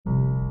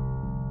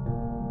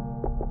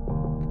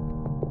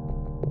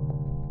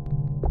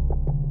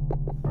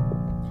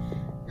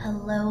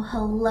Hello,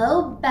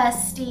 hello,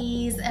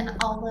 besties, and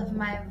all of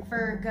my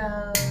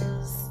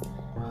Virgos.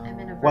 I'm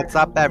in a Virgo. What's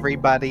up,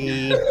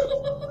 everybody?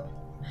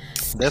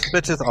 This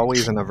bitch is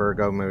always in a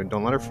Virgo mood.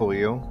 Don't let her fool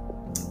you.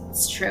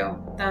 It's true.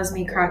 That was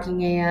me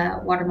cracking a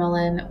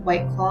watermelon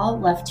White Claw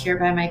left here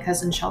by my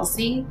cousin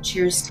Chelsea.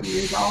 Cheers to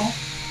you all.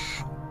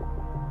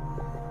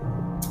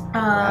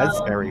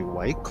 Raspberry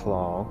White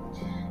Claw.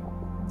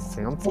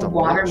 Sounds The delicious.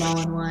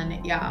 watermelon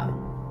one, yeah.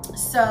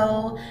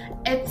 So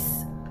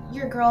it's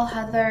your girl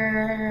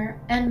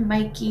Heather and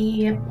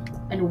Mikey,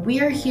 and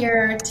we're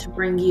here to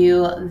bring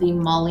you the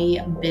Molly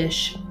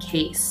Bish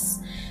case.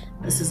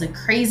 This is a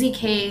crazy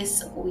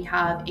case. We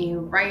have a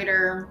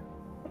writer.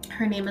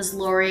 Her name is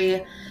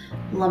Lori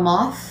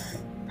Lamoth.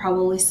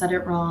 Probably said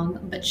it wrong,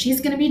 but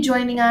she's going to be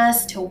joining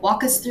us to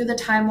walk us through the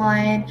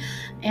timeline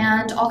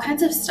and all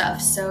kinds of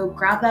stuff. So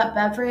grab that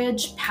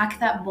beverage, pack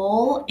that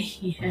bowl,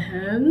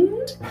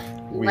 and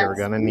we are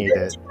going to need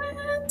it.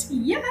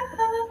 Yeah.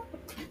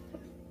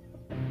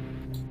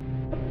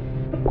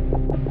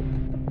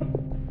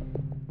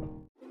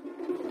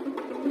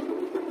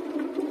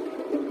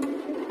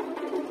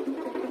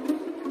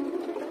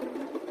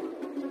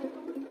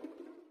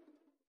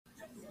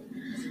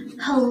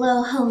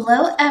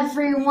 Hello,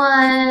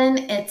 everyone.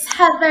 It's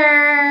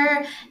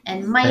Heather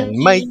and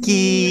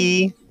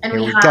Mikey. And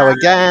here we go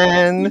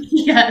again.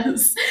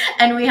 Yes.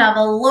 And we have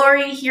a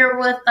Lori here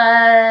with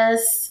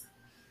us.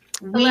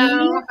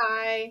 Hello.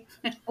 Hi.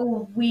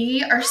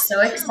 We are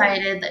so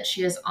excited that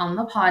she is on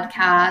the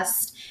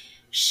podcast.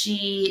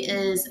 She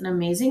is an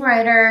amazing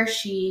writer.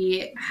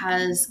 She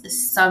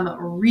has some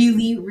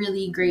really,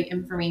 really great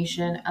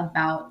information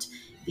about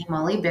the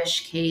Molly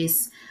Bish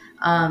case.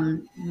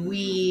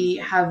 We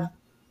have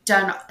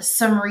done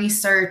some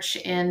research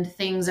and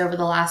things over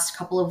the last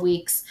couple of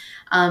weeks,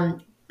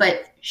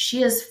 but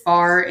she has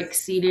far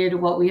exceeded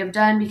what we have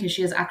done because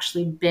she has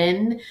actually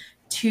been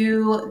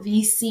to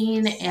the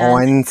scene and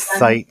on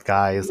site,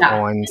 guys.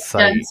 On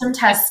site, done some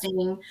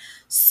testing.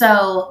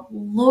 So,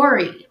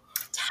 Lori,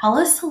 tell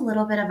us a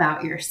little bit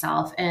about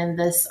yourself and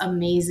this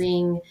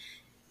amazing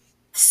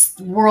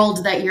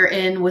world that you're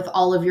in with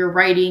all of your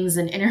writings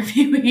and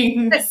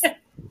interviewings.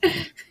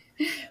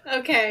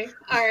 Okay.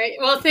 All right.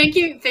 Well, thank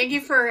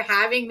you for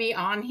having me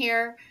on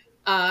here.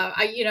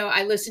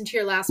 I listened to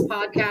your last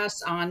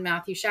podcast on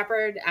Matthew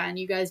Shepard, and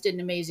you guys did an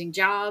amazing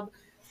job.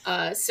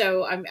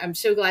 So I'm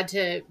so glad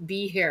to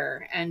be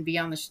here and be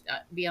on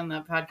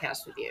the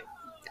podcast with you.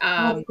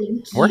 Thank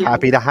you. We're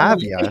happy to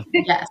have you.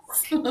 Yes.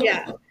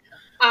 Yeah.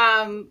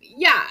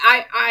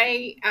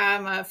 I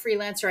am a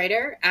freelance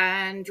writer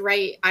and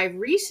I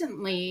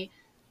recently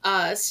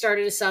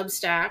started a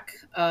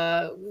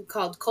Substack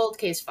called Cold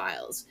Case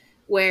Files,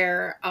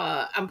 where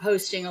I'm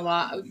posting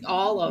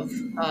all of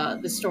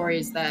the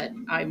stories that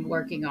I'm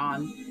working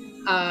on.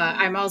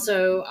 I'm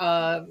also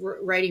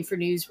writing for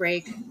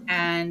Newsbreak,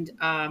 and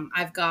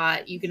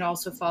you can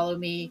also follow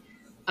me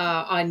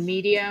on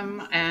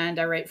Medium, and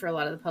I write for a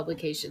lot of the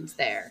publications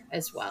there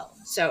as well.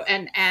 So,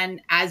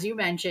 and as you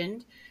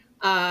mentioned,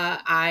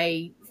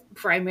 I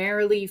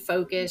primarily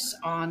focus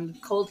on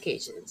cold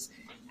cases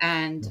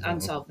and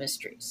unsolved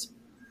mysteries.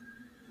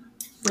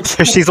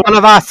 She's one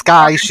of us,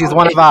 guys. She's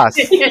one of us.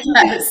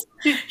 Yes,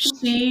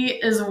 she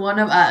is one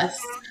of us.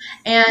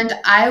 And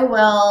I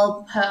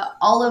will put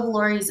all of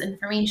Lori's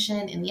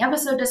information in the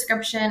episode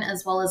description,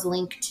 as well as a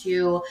link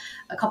to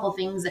a couple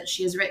things that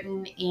she has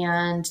written.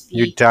 And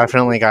you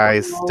definitely got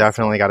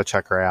to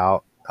check her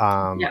out.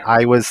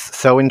 I was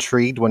so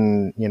intrigued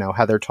when,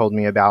 Heather told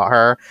me about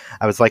her.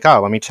 I was like,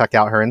 oh, let me check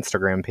out her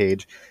Instagram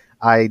page.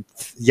 I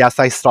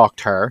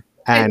stalked her,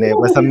 and it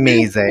was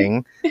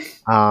amazing.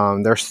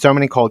 There's so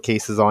many cold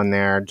cases on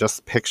there,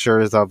 just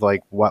pictures of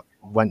like what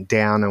went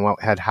down and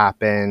what had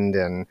happened,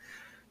 and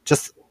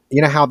just,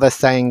 how the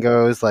saying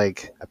goes,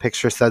 like a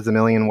picture says a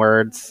million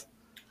words.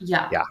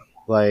 Yeah.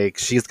 Like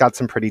she's got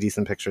some pretty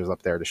decent pictures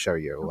up there to show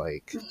you,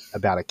 like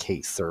about a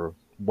case or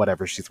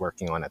whatever she's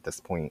working on at this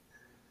point.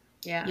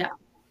 Yeah.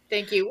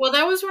 Thank you. Well,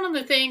 that was one of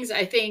the things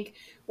I think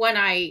when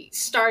I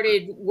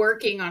started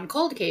working on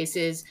cold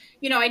cases,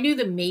 I knew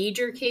the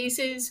major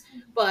cases,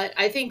 but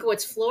I think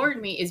what's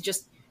floored me is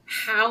just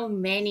how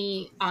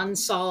many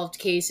unsolved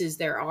cases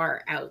there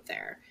are out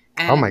there.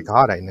 And, oh my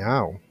God, I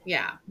know.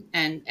 Yeah.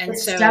 And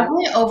it's so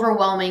definitely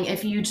overwhelming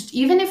if you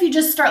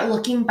just start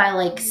looking by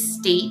like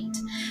state.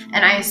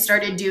 And I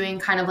started doing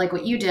kind of like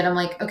what you did. I'm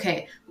like,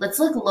 okay, let's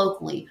look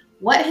locally.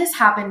 What has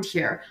happened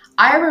here?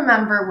 I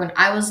remember when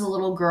I was a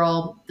little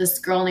girl, this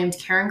girl named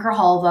Karen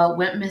Krahalva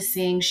went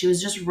missing. She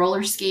was just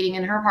roller skating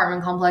in her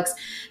apartment complex,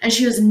 and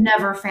she was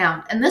never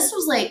found. And this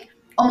was like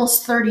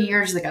almost 30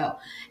 years ago.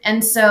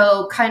 And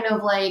so kind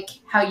of like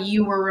how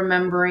you were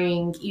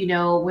remembering,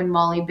 when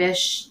Molly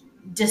Bish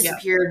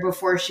disappeared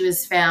before she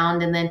was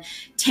found, and then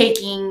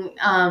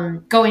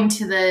going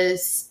to the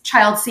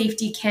child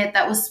safety kit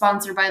that was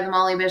sponsored by the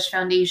Molly Bish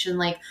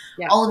Foundation,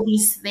 all of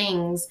these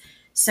things.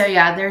 So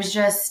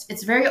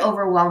it's very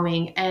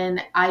overwhelming,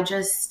 and I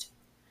just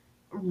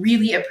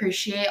really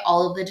appreciate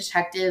all of the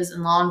detectives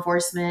and law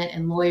enforcement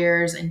and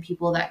lawyers and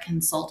people that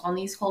consult on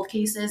these cold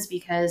cases,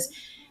 because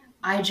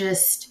I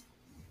just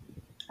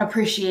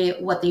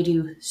appreciate what they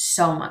do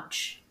so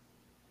much.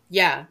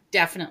 Yeah,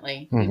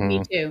 definitely. Mm-hmm.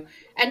 Me too.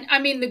 And I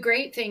mean, the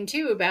great thing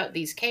too about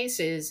these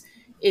cases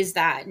is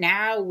that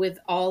now with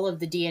all of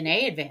the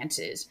DNA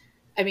advances,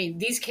 I mean,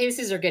 these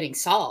cases are getting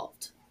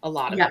solved, a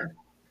lot of Yeah. them,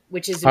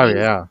 which is Oh,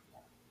 amazing. yeah.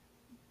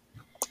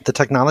 The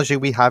technology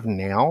we have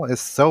now is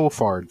so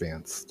far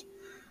advanced.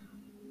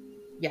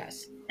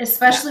 Yes.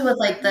 Especially with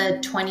like the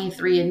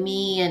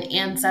 23andMe and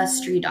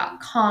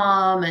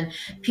Ancestry.com and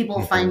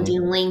people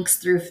finding links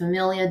through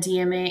familial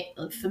DNA,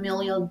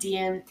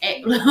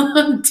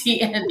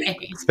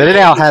 DNA. Spit it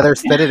out, Heather.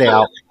 Spit it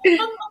out.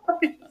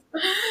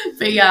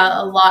 But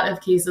yeah, a lot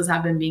of cases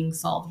have been being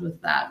solved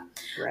with that.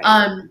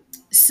 Right.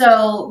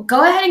 So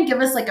go ahead and give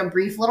us like a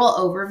brief little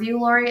overview,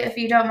 Lori, if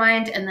you don't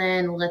mind, and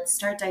then let's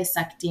start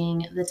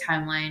dissecting the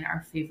timeline,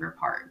 our favorite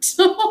part.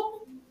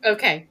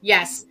 Okay.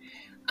 Yes.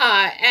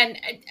 And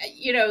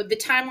you know, the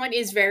timeline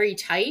is very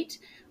tight.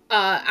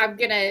 I'm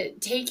gonna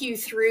take you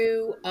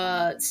through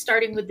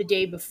starting with the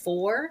day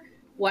before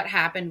what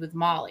happened with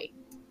Molly.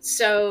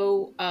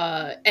 So,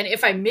 and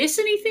if I miss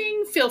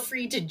anything, feel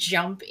free to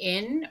jump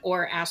in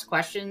or ask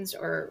questions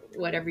or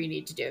whatever you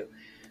need to do.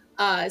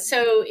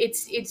 So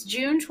it's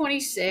June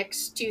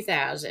 26,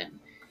 2000,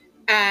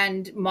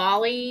 and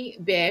Molly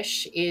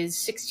Bish is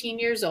 16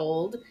 years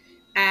old,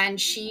 and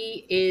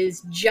she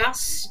is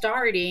just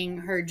starting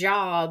her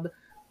job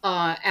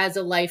as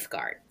a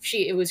lifeguard.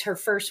 It was her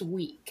first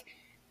week,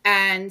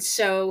 and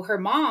so her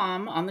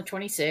mom on the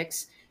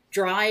 26th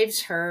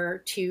drives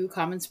her to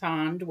Commons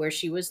Pond, where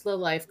she was the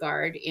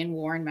lifeguard in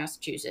Warren,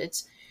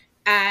 Massachusetts.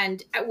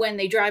 And when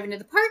they drive into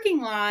the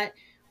parking lot,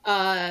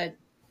 uh,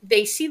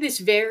 they see this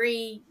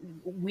very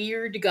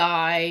weird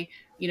guy,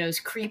 you know,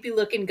 this creepy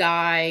looking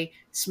guy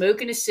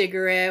smoking a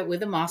cigarette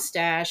with a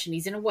mustache, and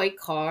he's in a white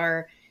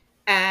car.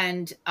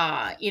 And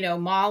you know,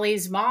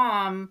 Molly's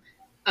mom,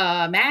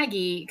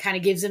 Maggie, kind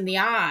of gives him the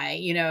eye,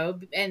 you know,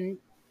 and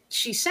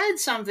she said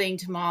something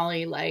to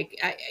Molly like,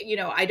 you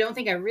know, I don't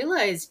think I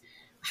realized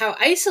how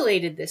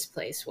isolated this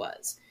place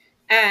was.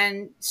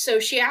 And so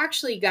she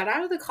actually got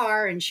out of the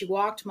car and she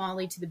walked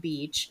Molly to the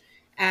beach,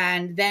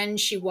 and then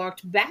she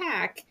walked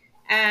back,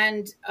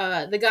 and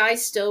the guy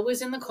still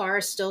was in the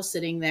car, still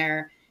sitting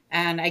there.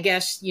 And I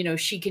guess, you know,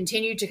 she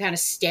continued to kind of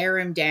stare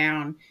him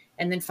down,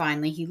 and then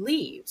finally he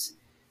leaves.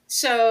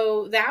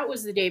 So that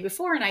was the day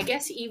before. And I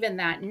guess even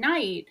that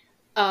night,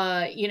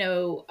 you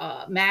know,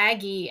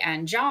 Maggie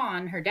and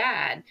John, her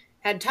dad,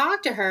 had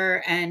talked to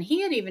her, and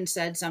he had even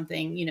said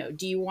something, you know,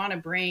 do you want to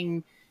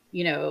bring,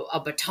 you know, a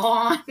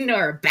baton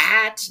or a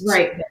bat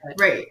Right,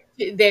 right.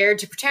 there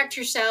to protect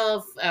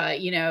yourself,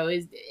 you know?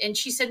 And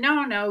she said,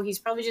 no, he's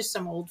probably just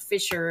some old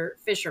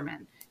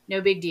fisherman, no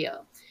big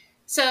deal.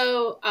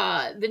 So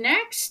the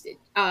next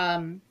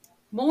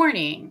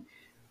morning,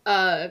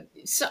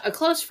 so a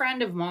close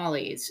friend of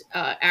Molly's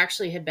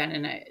actually had been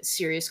in a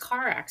serious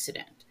car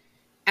accident,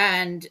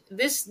 and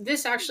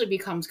this actually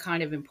becomes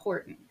kind of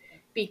important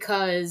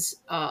because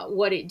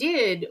what it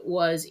did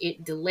was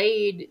it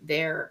delayed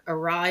their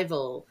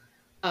arrival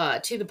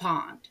to the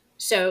pond,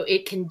 so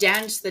it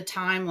condensed the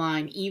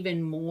timeline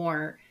even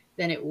more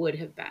than it would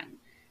have been.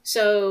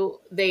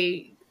 So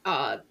there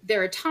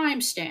are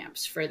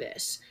timestamps for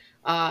this.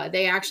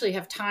 They actually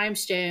have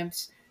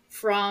timestamps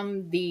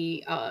from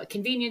the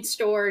convenience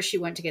store. She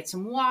went to get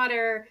some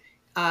water.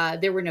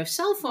 There were no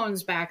cell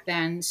phones back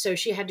then, so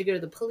she had to go to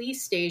the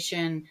police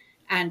station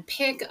and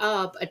pick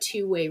up a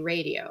two-way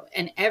radio.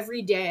 And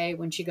every day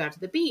when she got to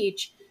the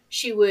beach,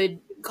 she would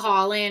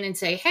call in and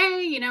say,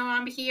 hey, you know,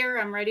 I'm here,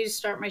 I'm ready to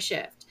start my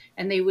shift.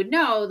 And they would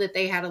know that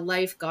they had a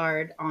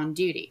lifeguard on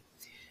duty.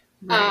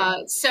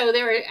 Right. So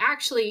there are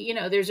actually, you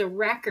know, there's a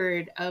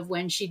record of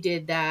when she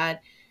did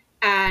that.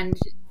 And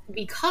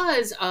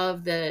because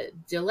of the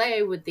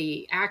delay with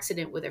the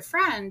accident with her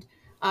friend,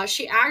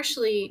 she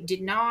actually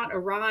did not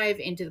arrive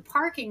into the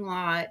parking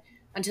lot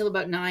until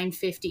about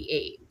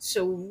 9:58.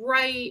 So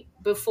right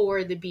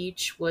before the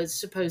beach was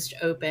supposed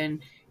to open.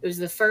 It was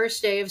the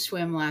first day of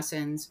swim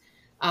lessons.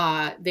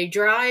 They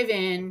drive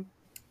in,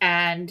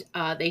 and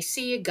they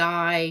see a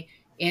guy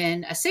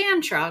in a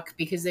sand truck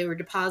because they were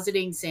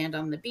depositing sand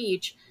on the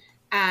beach.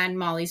 And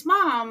Molly's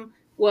mom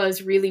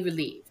was really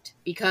relieved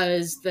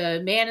because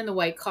the man in the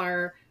white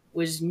car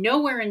was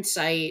nowhere in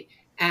sight,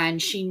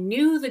 and she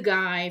knew the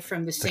guy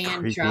from the The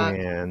sand creepy truck.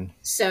 man.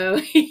 So,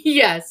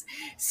 yes.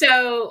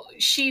 So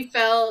she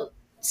felt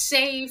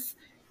safe.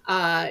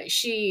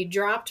 She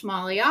dropped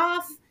Molly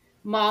off.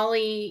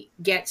 Molly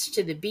gets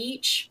to the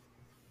beach.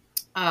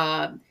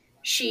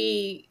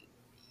 She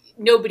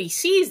Nobody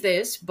sees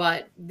this,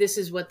 but this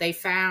is what they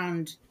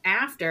found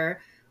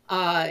after.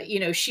 You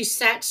know, she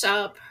sets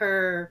up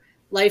her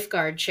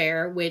lifeguard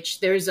chair, which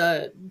there's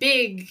a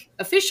big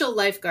official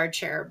lifeguard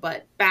chair,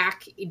 but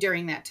back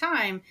during that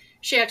time,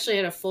 she actually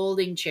had a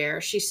folding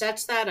chair. She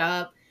sets that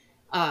up.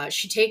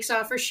 She takes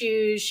off her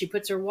shoes. She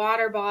puts her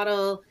water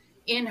bottle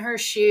in her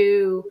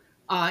shoe.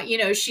 You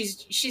know,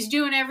 she's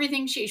doing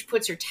everything. She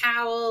puts her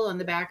towel on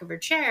the back of her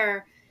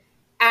chair,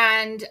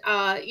 and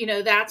you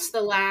know, that's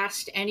the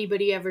last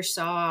anybody ever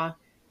saw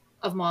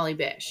of Molly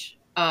Bish,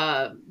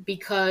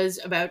 because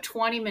about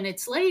 20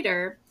 minutes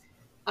later,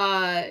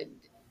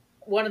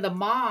 one of the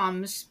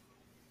moms,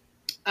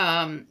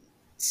 um,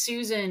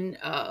 Susan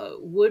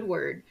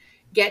Woodward,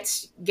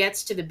 gets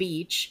to the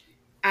beach,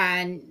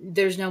 and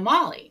there's no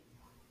Molly.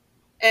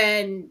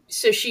 And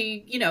so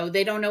she,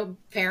 they don't know,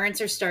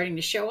 parents are starting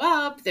to show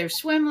up, there's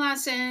swim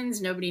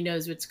lessons, nobody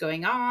knows what's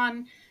going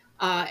on.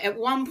 At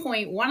one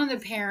point, one of the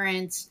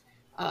parents,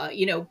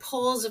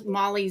 pulls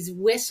Molly's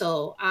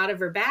whistle out of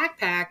her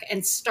backpack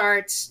and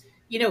starts,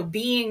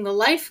 being the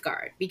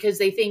lifeguard, because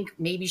they think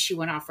maybe she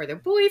went off with her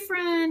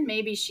boyfriend,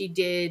 maybe she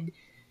did,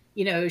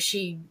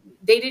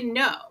 they didn't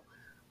know.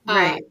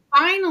 Right.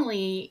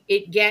 Finally,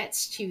 it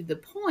gets to the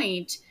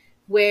point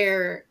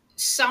where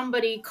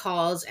somebody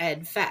calls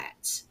Ed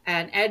Fatts,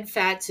 and Ed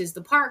Fatts is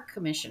the park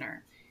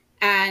commissioner.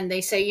 And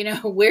they say,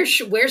 where's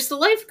the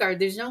lifeguard?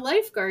 There's no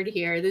lifeguard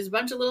here. There's a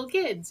bunch of little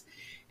kids.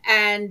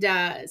 And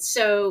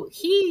so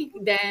he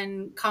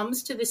then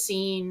comes to the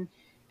scene,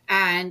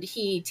 and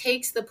he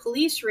takes the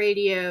police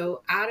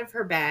radio out of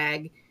her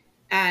bag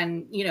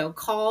and,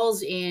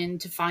 calls in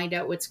to find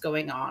out what's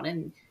going on.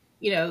 And,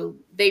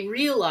 they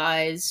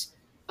realize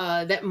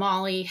that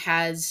Molly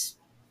has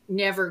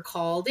never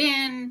called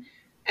in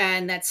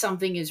and that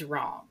something is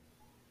wrong.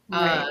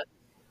 Right.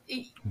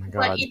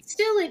 But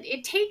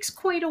it takes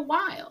quite a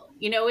while.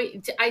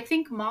 I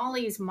think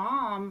Molly's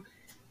mom,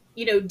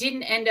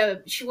 didn't end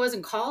up, she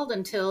wasn't called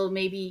until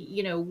maybe,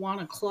 1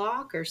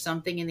 o'clock or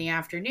something in the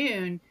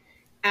afternoon.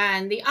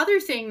 And the other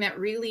thing that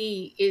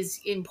really is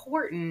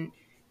important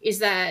is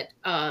that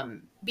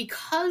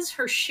because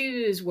her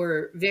shoes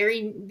were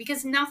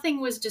because nothing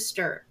was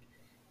disturbed.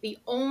 The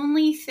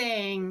only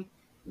thing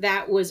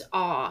that was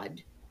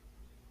odd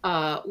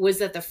was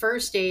that the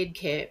first aid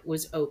kit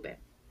was open.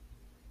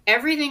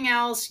 Everything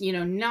else,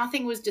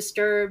 nothing was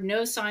disturbed,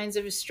 no signs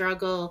of a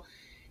struggle.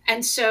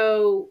 And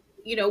so,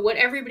 what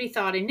everybody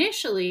thought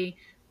initially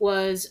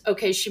was,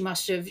 okay, she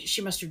must have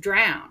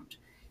drowned.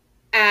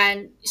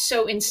 And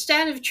so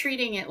instead of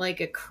treating it like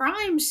a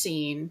crime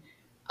scene,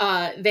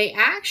 they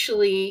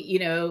actually,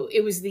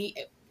 it was the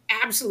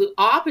absolute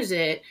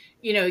opposite.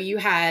 You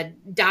had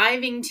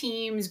diving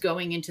teams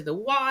going into the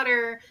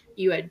water,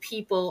 you had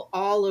people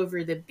all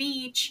over the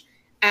beach,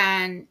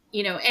 and,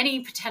 any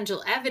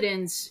potential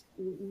evidence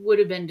would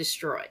have been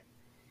destroyed.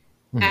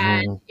 Mm-hmm.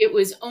 And it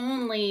was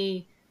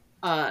only,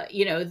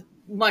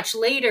 much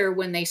later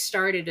when they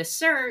started a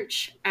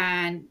search,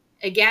 and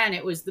again,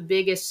 it was the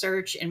biggest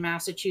search in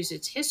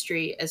Massachusetts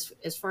history, as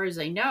far as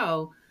I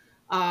know,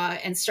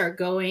 and start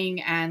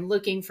going and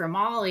looking for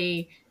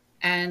Molly,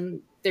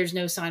 and there's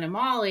no sign of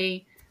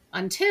Molly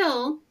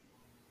until,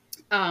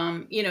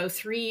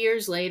 3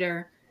 years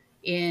later,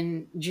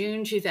 in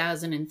June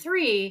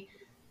 2003,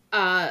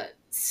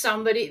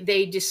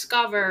 they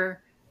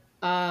discover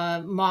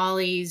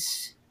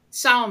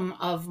some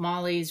of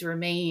Molly's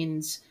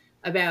remains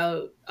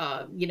about,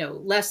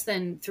 less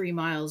than 3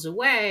 miles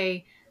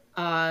away,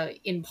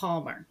 in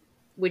Palmer,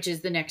 which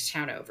is the next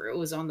town over. It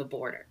was on the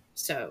border.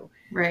 So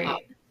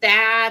right.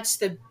 That's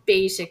the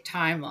basic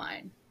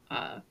timeline.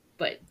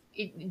 But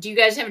do you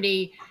guys have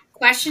any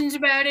questions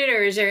about it,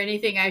 or is there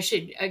anything I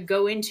should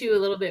go into a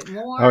little bit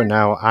more? Oh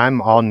no,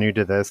 I'm all new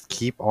to this.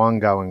 Keep on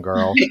going,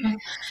 girl.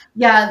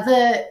 Yeah,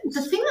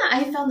 the thing that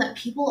I found that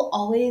people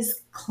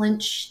always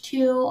clinch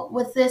to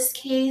with this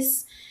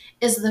case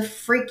is the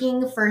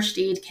freaking first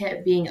aid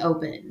kit being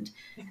opened.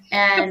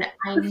 And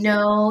I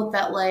know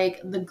that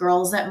like the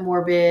girls at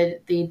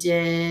Morbid, they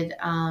did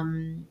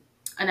an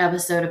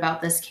episode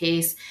about this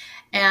case.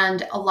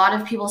 And a lot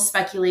of people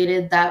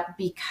speculated that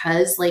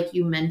because, like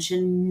you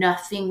mentioned,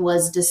 nothing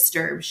was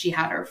disturbed. She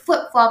had her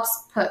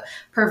flip-flops put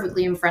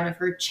perfectly in front of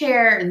her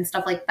chair and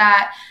stuff like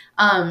that.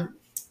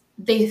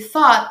 They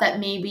thought that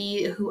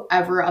maybe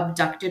whoever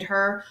abducted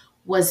her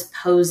was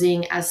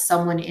posing as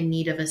someone in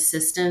need of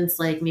assistance.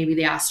 Like maybe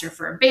they asked her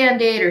for a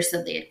Band-Aid or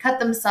said they had cut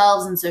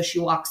themselves. And so she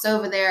walks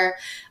over there,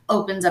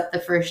 opens up the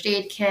first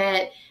aid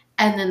kit.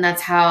 And then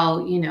that's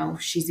how,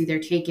 she's either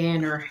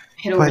taken or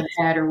hit over the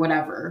head or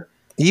whatever.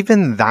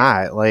 Even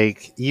that,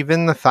 like,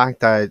 even the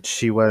fact that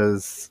she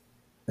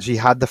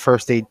had the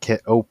first aid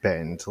kit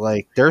opened,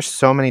 like, there's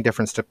so many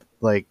different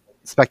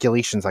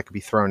speculations that could be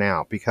thrown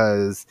out,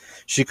 because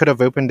she could have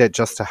opened it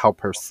just to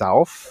help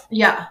herself.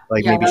 Yeah.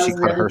 Like maybe she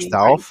cut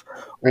herself,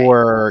 right.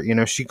 Or,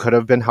 she could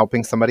have been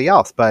helping somebody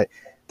else. But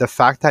the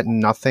fact that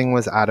nothing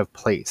was out of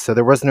place, so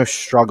there was no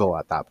struggle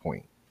at that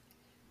point.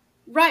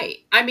 Right.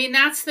 I mean,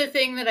 that's the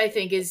thing that I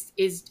think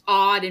is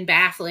odd and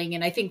baffling.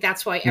 And I think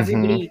that's why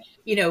everybody,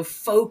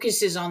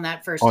 focuses on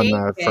that first aid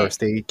kit.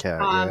 First aid kit,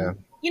 yeah.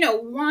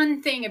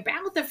 One thing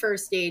about the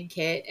first aid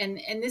kit, and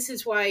this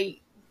is why,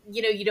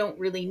 you don't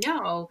really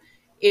know,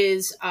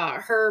 is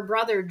her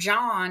brother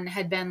John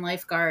had been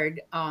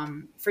lifeguard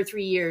for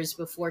 3 years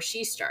before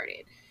she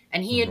started.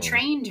 And he had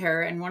trained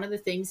her. And one of the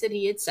things that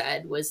he had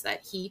said was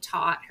that he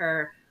taught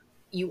her,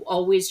 you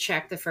always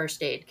check the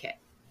first aid kit.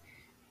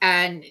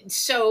 And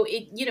so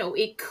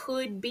it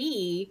could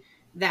be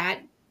that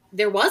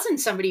there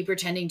wasn't somebody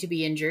pretending to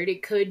be injured.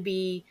 It could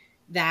be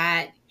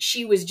that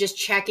she was just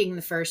checking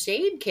the first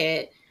aid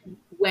kit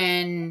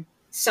when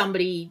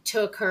somebody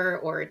took her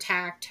or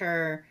attacked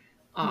her.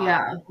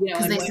 Yeah,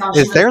 because they saw.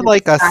 Is there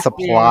like a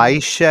supply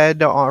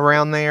shed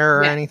around there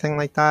or anything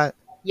like that?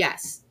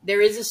 Yes,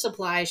 there is a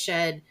supply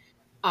shed.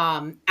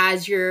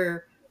 As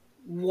you're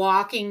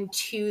walking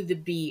to the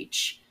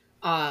beach,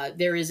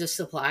 there is a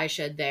supply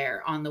shed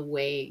there on the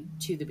way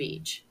to the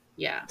beach.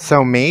 Yeah.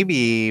 So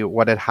maybe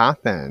what had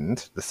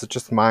happened, this is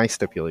just my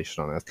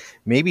stipulation on this,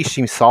 maybe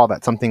she saw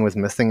that something was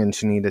missing and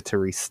she needed to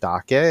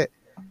restock it,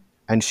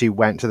 and she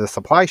went to the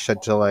supply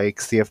shed to like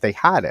see if they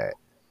had it.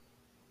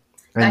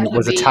 And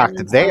was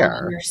attacked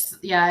there.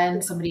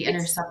 And somebody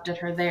intercepted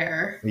her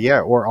there.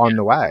 Yeah, or on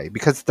the way.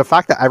 Because the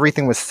fact that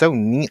everything was so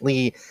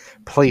neatly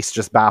placed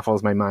just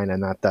baffles my mind,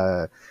 and that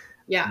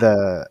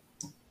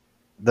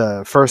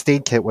the first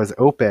aid kit was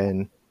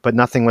open, but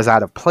nothing was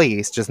out of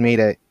place, just made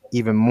it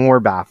even more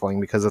baffling,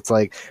 because it's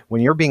like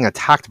when you're being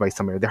attacked by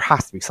somebody, there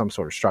has to be some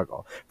sort of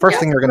struggle. First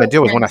thing you're going to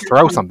do is want to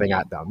throw something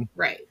at them.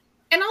 Right.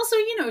 And also,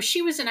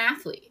 she was an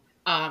athlete.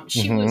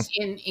 She was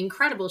in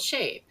incredible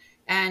shape.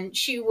 And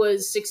she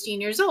was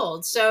 16 years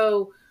old.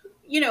 So,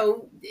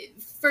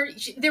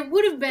 there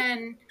would have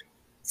been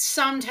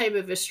some type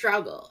of a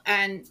struggle.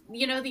 And,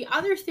 the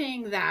other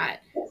thing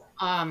that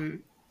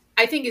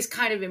I think is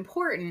kind of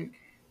important,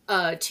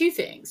 two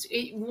things.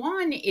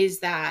 One is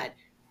that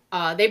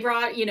they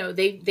brought,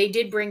 they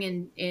did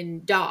bring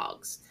in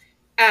dogs.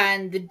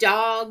 And the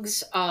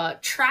dogs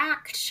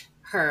tracked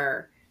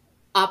her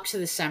up to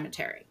the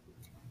cemetery.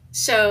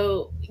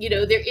 So,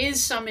 there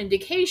is some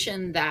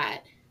indication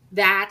that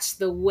that's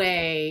the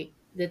way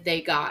that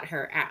they got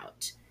her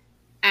out.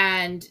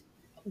 And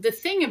the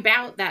thing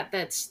about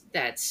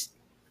that's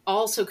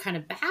also kind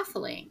of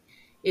baffling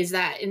is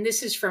that, and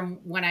this is from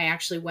when I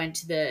actually went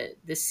to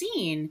the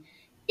scene,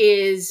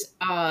 is,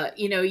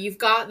 you've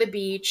got the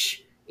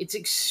beach. It's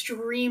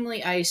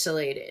extremely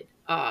isolated.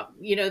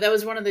 That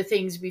was one of the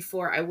things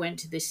before I went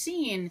to the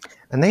scene.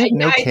 And they have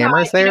no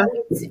cameras there?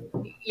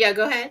 Yeah,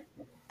 go ahead.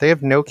 They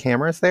have no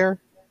cameras there?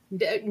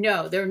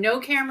 No, there are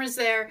no cameras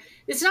there.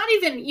 It's not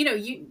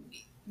even,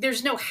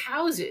 there's no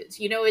houses.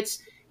 It's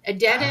a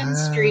dead-end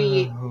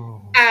street.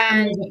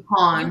 And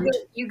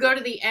you go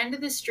to the end of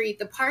the street.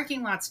 The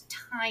parking lot's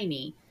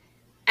tiny.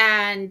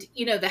 And,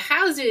 the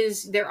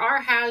houses, there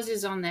are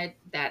houses on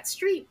that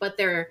street, but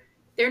they're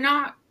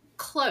not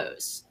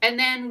close. And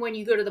then when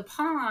you go to the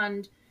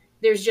pond,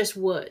 there's just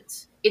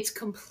woods. It's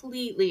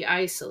completely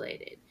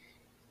isolated.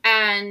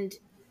 And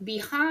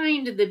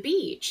behind the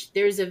beach,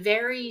 there's a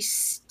very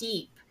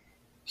steep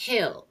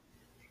hill,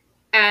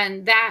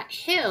 and that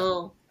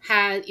hill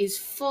is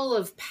full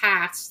of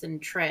paths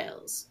and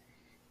trails,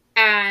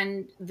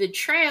 and the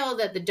trail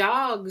that the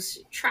dogs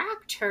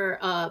tracked her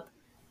up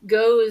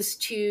goes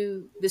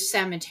to the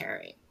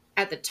cemetery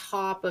at the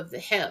top of the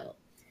hill.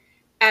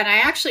 And I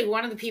actually,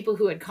 one of the people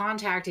who had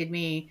contacted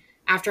me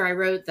after I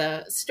wrote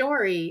the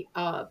story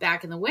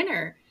back in the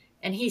winter,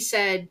 and he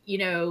said,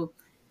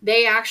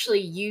 they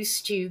actually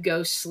used to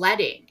go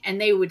sledding,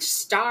 and they would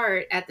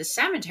start at the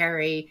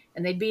cemetery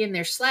and they'd be in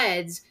their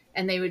sleds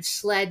and they would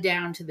sled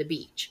down to the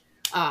beach.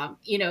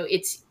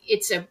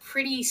 It's a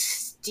pretty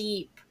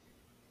steep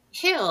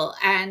hill.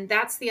 And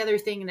that's the other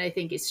thing that I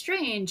think is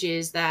strange,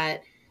 is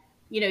that,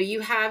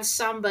 you have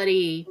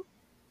somebody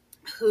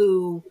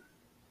who,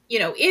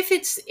 if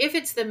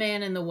it's the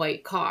man in the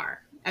white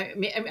car,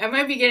 I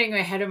might be getting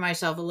ahead of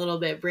myself a little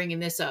bit bringing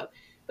this up,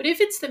 but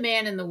if it's the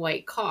man in the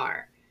white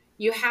car,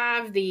 you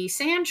have the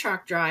sand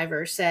truck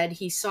driver said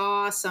he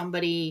saw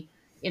somebody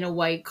in a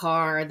white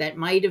car that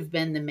might have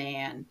been the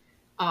man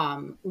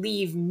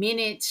leave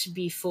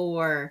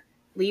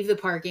the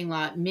parking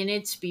lot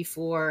minutes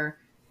before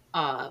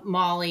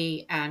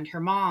Molly and her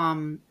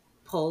mom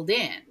pulled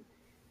in.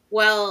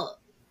 Well,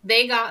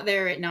 they got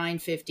there at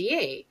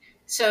 9:58.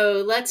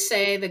 So let's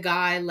say the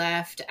guy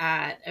left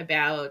at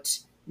about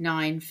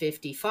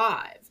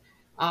 9:55.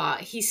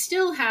 He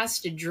still has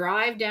to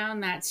drive down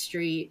that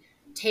street,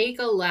 take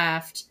a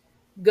left,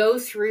 go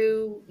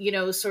through,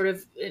 sort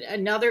of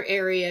another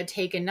area,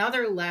 take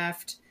another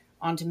left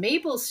onto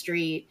Maple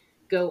Street,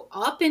 go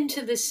up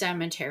into the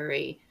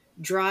cemetery,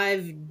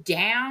 drive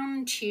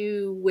down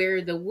to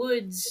where the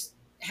woods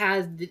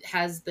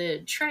has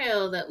the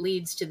trail that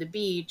leads to the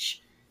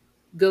beach,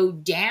 go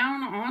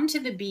down onto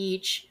the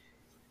beach,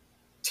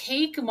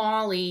 take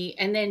Molly,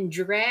 and then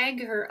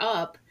drag her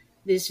up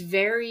this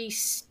very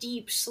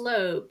steep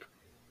slope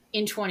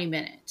in 20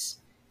 minutes.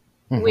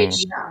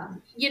 Which,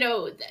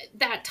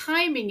 that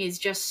timing is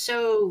just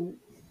so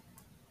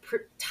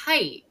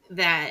tight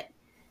that,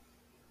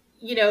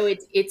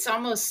 it's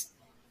almost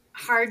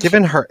hard.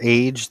 Given her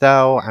age,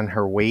 though, and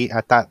her weight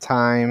at that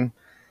time,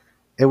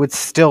 it would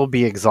still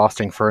be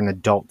exhausting for an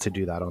adult to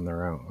do that on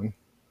their own.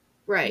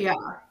 Right. Yeah.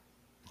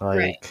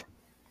 Right.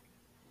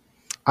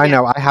 I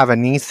know I have a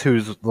niece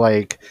who's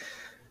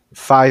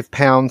 5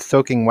 pounds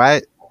soaking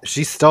wet.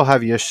 She's still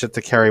heavy as shit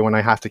to carry when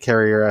I have to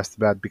carry her ass to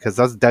bed, because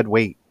that's dead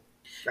weight.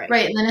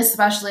 Right. And then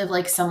especially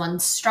if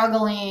someone's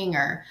struggling,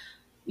 or,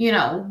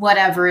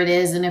 whatever it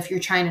is. And if you're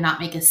trying to not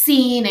make a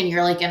scene and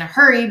you're like in a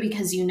hurry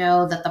because you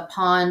know that the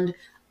pond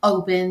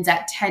opens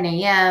at 10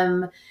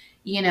 a.m.,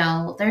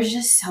 there's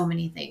just so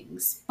many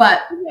things.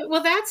 But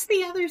well, that's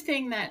the other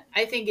thing that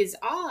I think is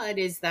odd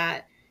is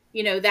that,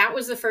 that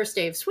was the first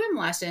day of swim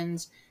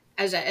lessons,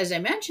 as I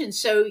mentioned.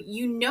 So,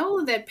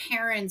 that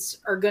parents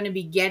are going to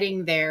be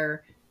getting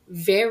there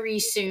very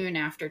soon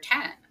after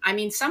 10. I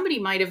mean, somebody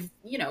might have,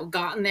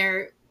 gotten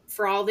there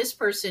for all this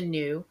person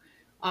knew.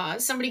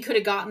 Somebody could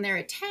have gotten there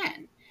at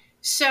 10.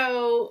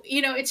 So,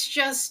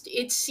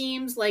 it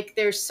seems like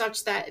there's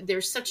such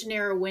a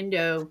narrow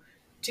window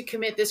to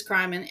commit this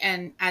crime.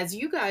 And as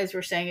you guys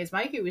were saying, as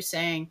Mikey was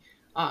saying,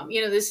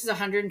 this is a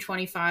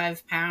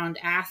 125-pound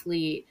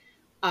athlete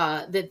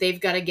that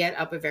they've got to get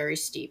up a very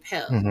steep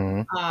hill.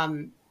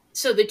 Mm-hmm.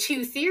 So the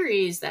two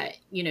theories that,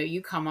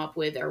 you come up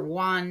with are,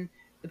 one,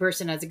 the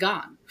person has a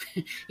gun,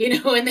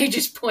 and they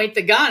just point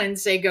the gun and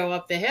say, go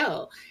up the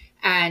hill.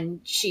 And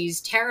she's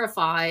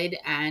terrified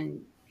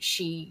and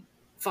she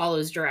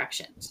follows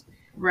directions.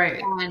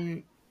 Right.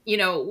 And,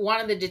 one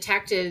of the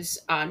detectives,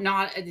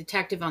 not a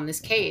detective on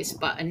this case,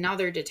 but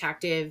another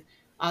detective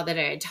that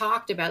I had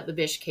talked about the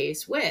Bish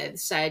case with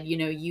said,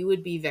 you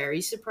would be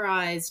very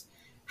surprised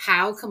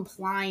how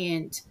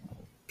compliant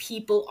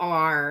people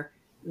are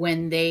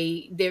when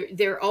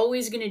they're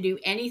always going to do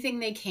anything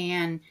they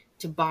can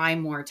to buy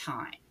more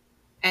time.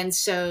 And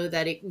so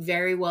that it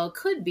very well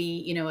could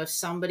be, if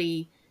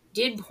somebody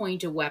did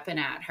point a weapon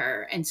at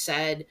her and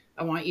said,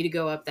 I want you to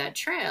go up that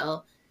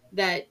trail,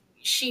 that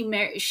she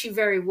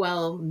very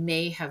well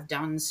may have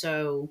done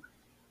so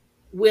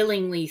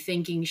willingly,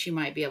 thinking she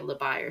might be able to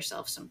buy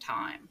herself some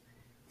time.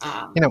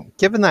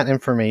 Given that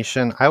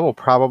information, I will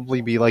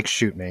probably be like,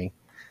 shoot me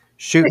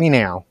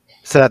now,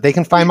 so that they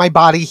can find my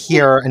body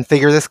here and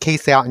figure this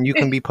case out, and you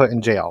can be put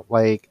in jail.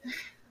 Like,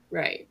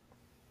 right.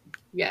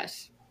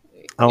 Yes.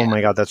 Oh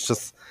my God, that's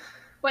just,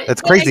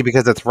 it's crazy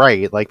because it's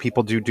right. Like,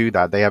 people do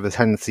that. They have a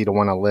tendency to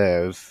want to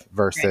live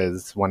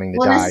versus wanting to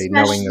die,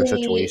 knowing their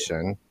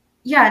situation.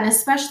 Yeah, and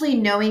especially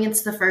knowing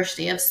it's the first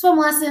day of swim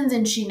lessons,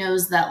 and she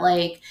knows that,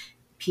 like,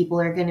 people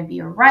are going to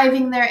be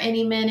arriving there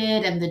any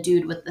minute, and the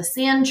dude with the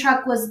sand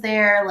truck was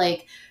there.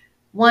 Like,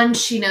 one,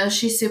 she knows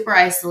she's super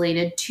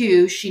isolated.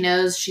 Two, she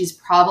knows she's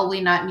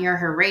probably not near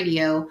her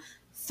radio.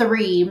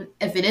 Three,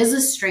 if it is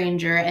a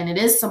stranger and it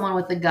is someone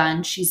with a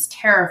gun, she's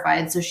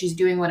terrified. So she's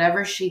doing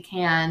whatever she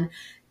can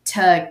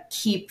to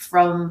keep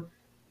from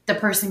the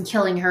person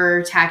killing her,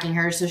 attacking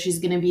her. So she's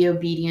going to be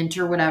obedient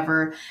or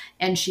whatever.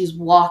 And she's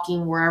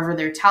walking wherever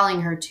they're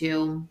telling her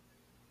to.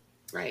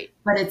 Right.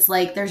 But it's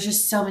like, there's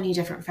just so many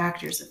different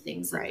factors of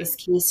things that this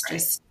case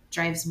just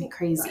drives me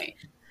crazy.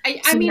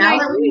 Right.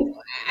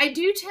 I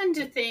do tend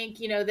to think,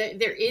 that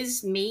there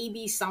is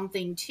maybe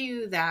something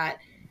to that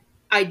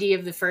idea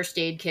of the first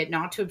aid kit,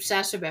 not to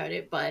obsess about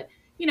it, but,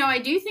 I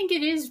do think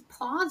it is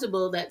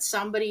plausible that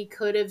somebody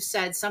could have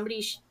said,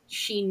 somebody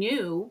she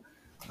knew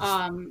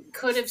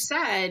could have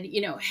said,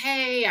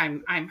 hey,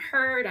 I'm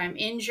hurt, I'm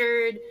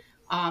injured.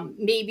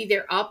 Maybe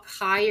they're up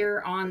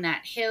higher on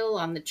that hill,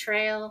 on the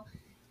trail.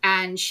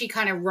 And she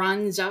kind of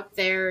runs up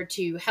there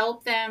to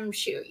help them.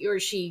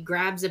 She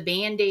grabs a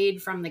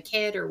Band-Aid from the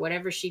kit or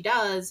whatever she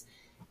does.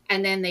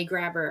 And then they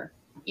grab her,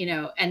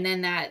 and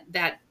then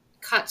that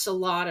cuts a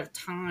lot of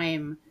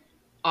time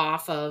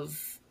off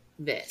of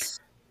this.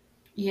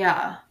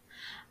 Yeah.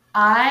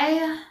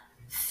 I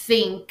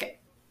think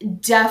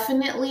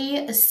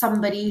definitely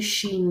somebody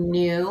she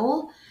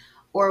knew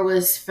or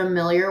was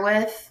familiar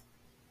with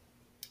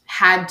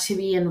had to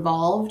be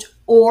involved,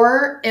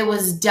 or it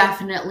was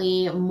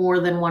definitely more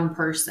than one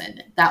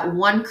person. That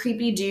one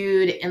creepy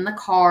dude in the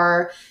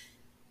car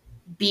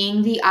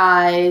being the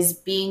eyes,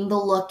 being the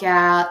look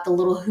at, the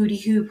little hooty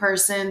hoo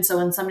person. So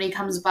when somebody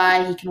comes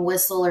by, he can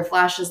whistle or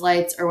flash his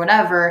lights or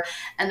whatever.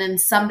 And then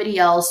somebody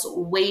else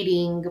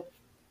waiting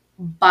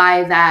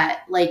by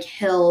that like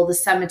hill, the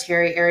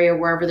cemetery area,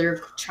 wherever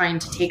they're trying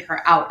to take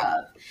her out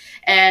of.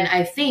 And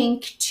I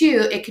think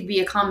too, it could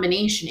be a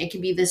combination. It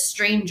could be this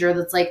stranger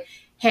that's like,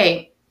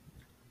 hey,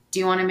 do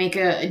you want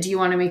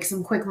to make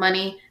some quick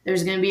money?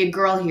 There's going to be a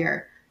girl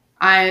here.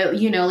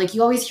 Like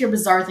you always hear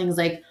bizarre things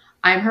like,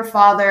 I'm her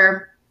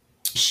father,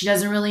 she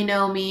doesn't really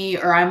know me,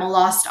 or I'm a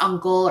lost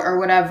uncle or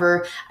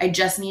whatever. I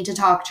just need to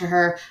talk to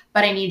her,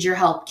 but I need your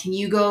help. Can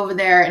you go over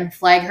there and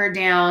flag her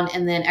down?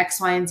 And then X,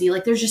 Y, and Z.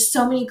 Like, there's just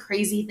so many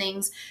crazy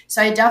things.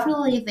 So I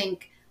definitely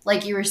think,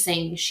 like you were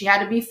saying, she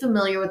had to be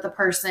familiar with the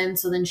person.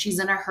 So then she's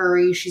in a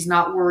hurry. She's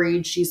not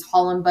worried. She's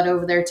hauling butt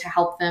over there to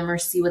help them or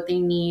see what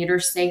they need or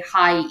say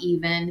hi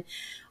even.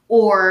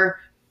 Or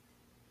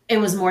it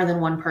was more than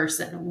one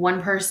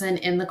person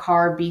in the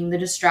car being the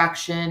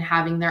distraction,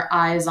 having their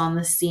eyes on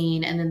the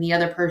scene, and then the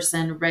other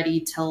person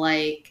ready to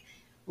like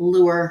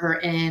lure her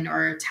in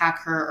or attack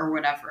her or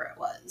whatever it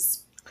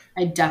was.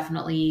 I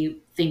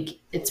definitely think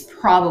it's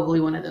probably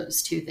one of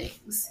those two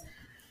things.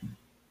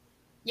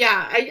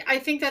 Yeah, I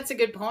think that's a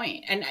good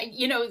point. And,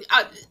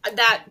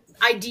 that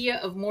idea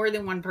of more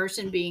than one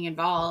person being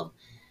involved,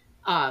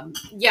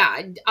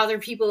 other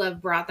people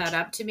have brought that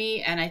up to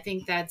me. And I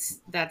think that's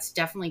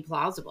definitely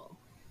plausible.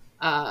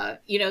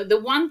 The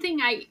one thing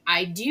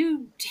I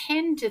do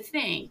tend to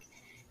think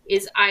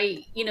is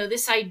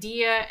this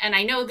idea, and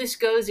I know this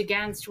goes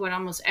against what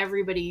almost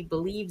everybody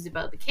believes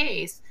about the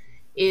case,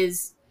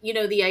 is,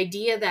 the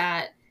idea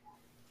that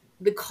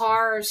the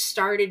car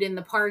started in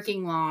the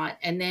parking lot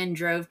and then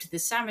drove to the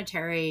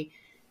cemetery.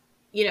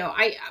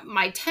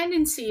 My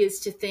tendency is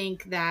to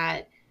think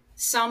that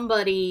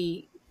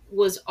somebody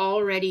was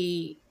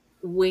already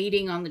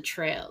waiting on the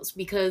trails,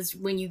 because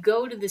when you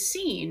go to the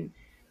scene,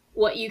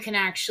 what you can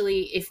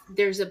actually, if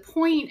there's a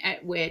point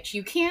at which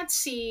you can't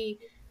see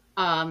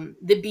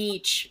the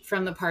beach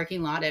from the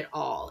parking lot at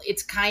all,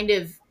 it's kind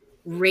of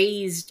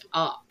raised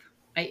up.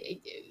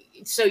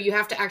 So you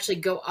have to actually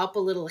go up a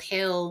little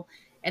hill,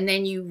 and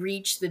then you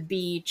reach the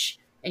beach,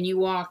 and you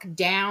walk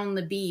down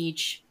the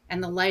beach,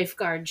 and the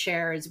lifeguard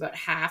chair is about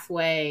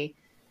halfway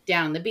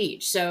down the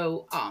beach.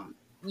 So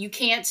you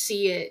can't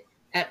see it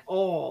at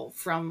all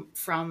from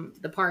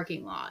the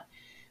parking lot.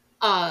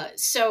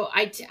 So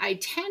I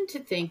tend to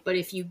think, but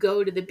if you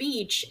go to the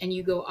beach and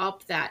you go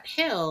up that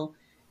hill,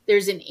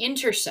 there's an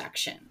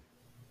intersection.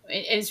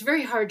 And it's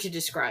very hard to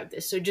describe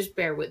this, so just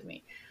bear with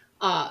me.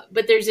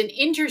 But there's an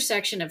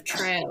intersection of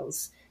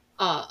trails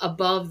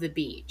above the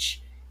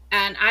beach.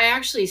 And I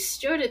actually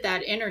stood at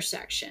that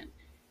intersection.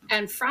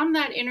 And from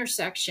that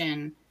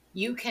intersection,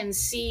 you can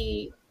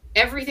see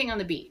everything on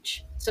the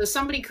beach. So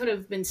somebody could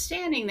have been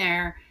standing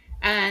there,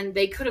 and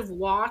they could have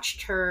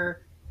watched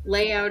her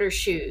lay out her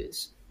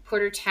shoes,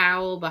 put her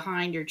towel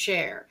behind her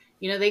chair.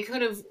 They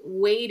could have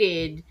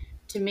waited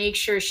to make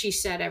sure she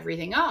set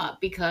everything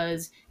up,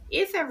 because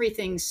if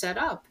everything's set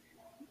up,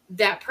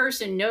 that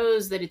person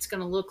knows that it's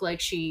going to look like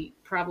she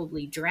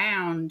probably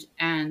drowned,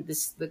 and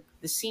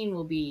the scene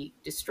will be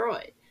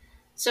destroyed.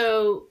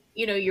 So,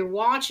 you're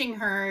watching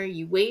her,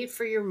 you wait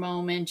for your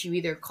moment, you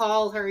either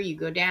call her, you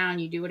go down,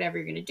 you do whatever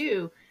you're going to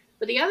do.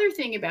 But the other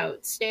thing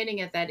about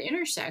standing at that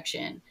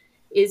intersection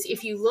is,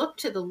 if you look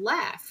to the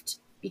left,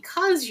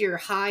 because you're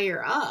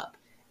higher up,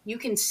 you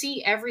can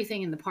see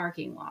everything in the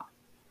parking lot.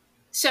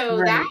 So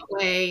Right. that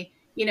way,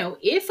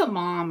 if a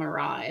mom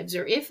arrives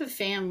or if a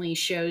family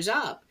shows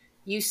up,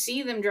 you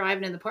see them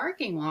driving in the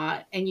parking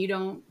lot, and you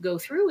don't go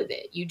through with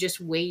it. You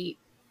just wait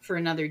for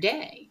another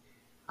day.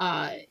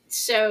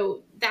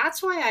 So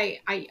that's why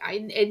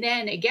and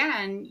then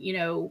again,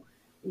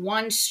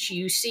 once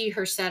you see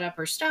her set up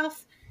her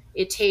stuff,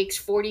 it takes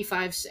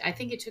 45, I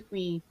think it took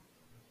me,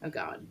 oh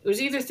God, it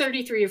was either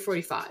 33 or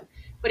 45,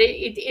 but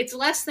it's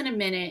less than a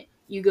minute.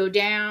 You go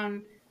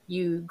down,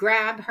 you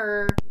grab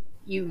her,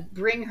 you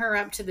bring her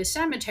up to the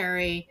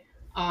cemetery.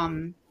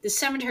 The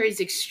cemetery is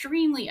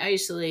extremely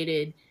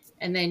isolated,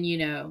 and then,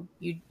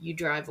 you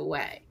drive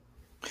away.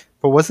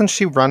 But wasn't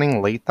she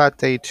running late that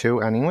day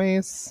too,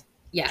 anyways,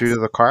 due Yes. to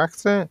the car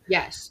accident?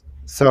 Yes.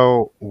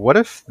 So what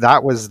if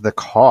that was the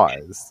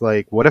cause?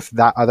 Like, what if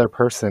that other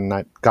person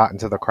that got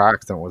into the car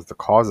accident was the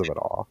cause of it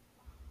all?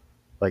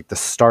 Like the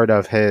start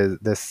of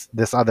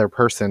this other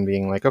person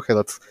being like, okay,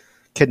 let's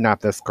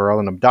kidnap this girl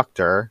and abduct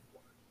her.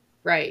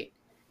 Right.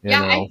 You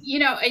Yeah.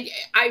 know?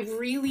 I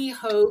really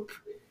hope,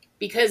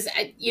 because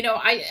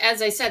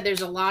as I said,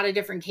 there's a lot of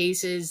different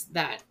cases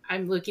that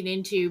I'm looking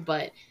into,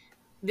 but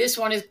this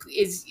one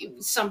is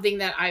something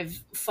that I've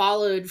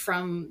followed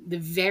from the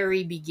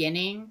very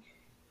beginning.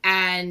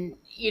 And,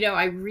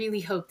 I really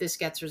hope this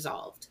gets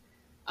resolved.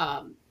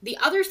 The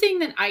other thing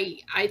that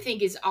I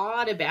think is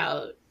odd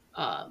about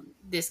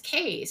this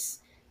case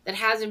that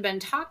hasn't been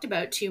talked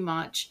about too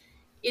much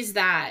is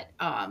that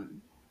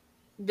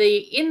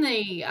in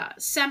the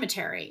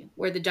cemetery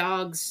where the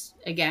dogs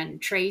again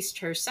traced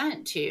her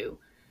scent to,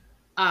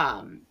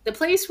 the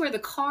place where the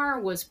car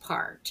was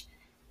parked,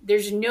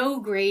 there's no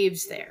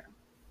graves there.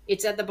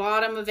 It's at the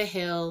bottom of a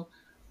hill.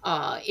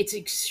 It's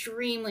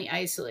extremely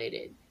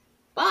isolated.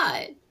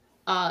 But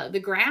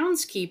the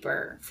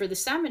groundskeeper for the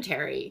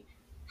cemetery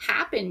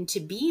happened to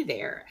be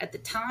there at the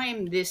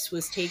time this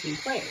was taking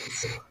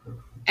place.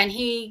 And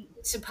he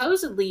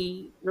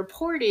supposedly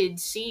reported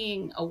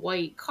seeing a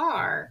white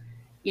car,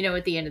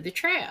 at the end of the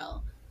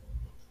trail.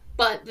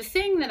 But the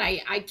thing that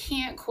I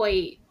can't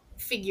quite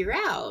figure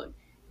out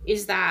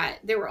is that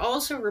there were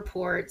also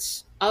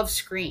reports of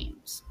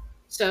screams.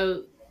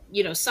 So,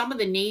 some of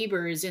the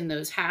neighbors in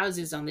those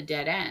houses on the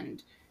dead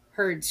end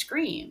heard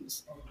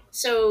screams.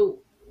 So,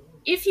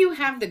 if you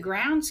have the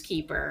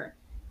groundskeeper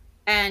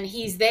and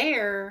he's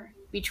there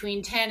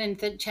between 10 and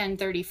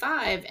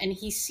 10:35 and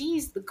he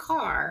sees the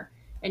car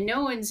and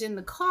no one's in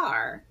the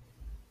car,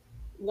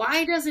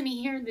 why doesn't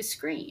he hear the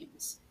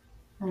screams?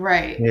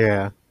 Right.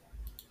 Yeah.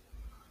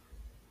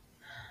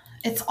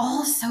 It's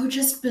all so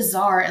just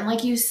bizarre. And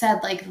like you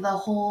said, like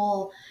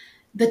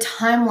the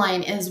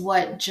timeline is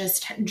what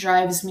just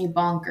drives me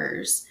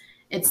bonkers.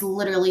 It's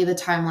literally the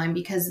timeline,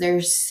 because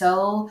there's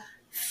so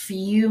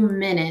few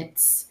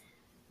minutes.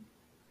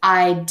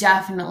 I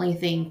definitely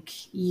think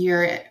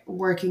you're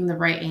working the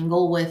right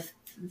angle with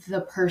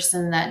the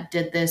person that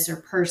did this, or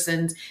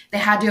persons. They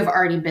had to have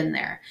already been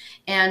there.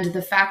 And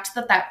the fact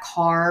that that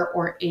car,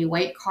 or a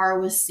white car,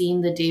 was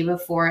seen the day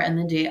before and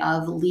the day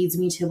of leads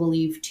me to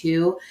believe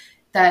too,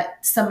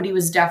 that somebody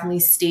was definitely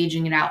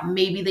staging it out.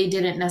 Maybe they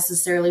didn't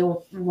necessarily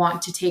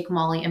want to take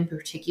Molly in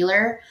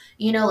particular,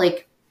 you know,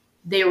 like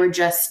they were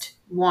just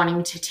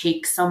wanting to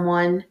take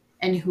someone,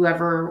 and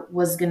whoever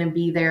was going to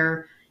be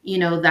there, you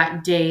know,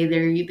 that day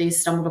they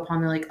stumbled upon,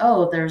 they're like,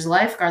 oh, there's a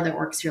lifeguard that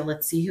works here,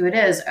 let's see who it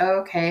is.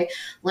 Oh, okay,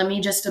 let me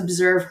just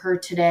observe her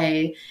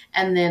today.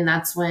 And then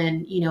that's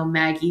when, you know,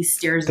 Maggie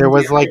stares. There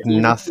was like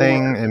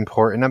nothing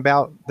important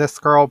about this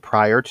girl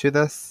prior to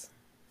this.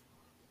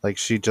 Like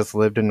she just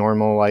lived a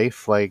normal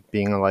life, like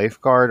being a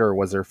lifeguard, or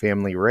was her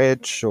family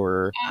rich,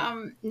 or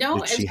no,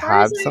 did she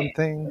have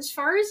something? As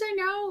far as I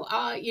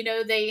know, you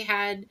know, they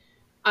had,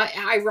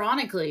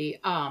 ironically,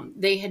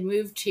 they had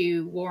moved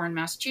to Warren,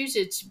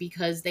 Massachusetts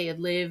because they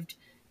had lived,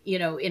 you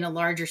know, in a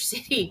larger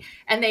city,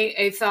 and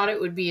they thought it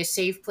would be a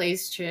safe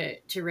place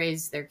to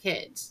raise their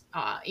kids.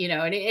 You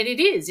know, and it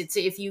is. It's,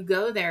 if you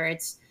go there,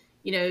 it's,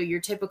 you know, your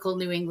typical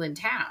New England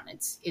town.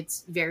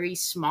 It's very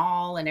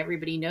small, and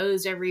everybody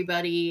knows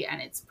everybody,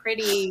 and it's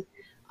pretty.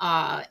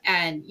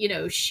 And you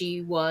know, she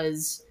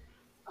was,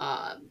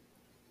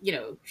 you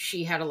know,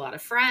 she had a lot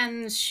of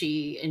friends.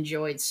 She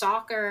enjoyed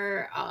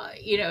soccer.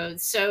 You know,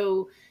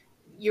 so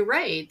you're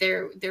right.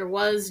 There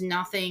was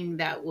nothing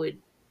that would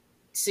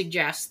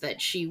suggest that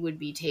she would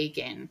be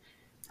taken,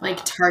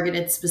 like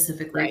targeted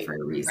specifically for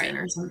a reason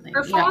or something.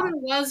 Her father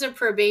was a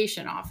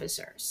probation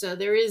officer, so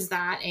there is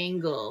that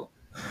angle.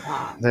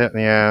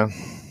 Yeah,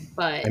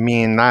 but I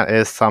mean, that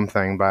is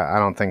something, but I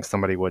don't think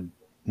somebody would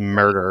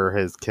murder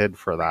his kid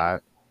for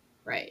that.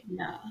 Right.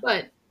 Yeah.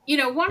 But you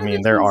know, I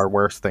mean, there are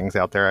worse things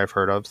out there I've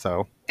heard of,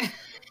 so I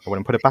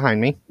wouldn't put it behind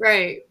me.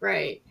 Right.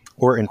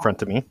 Or in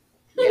front of me.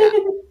 Yeah.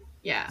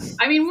 Yeah.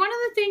 I mean, one of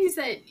the things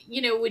that,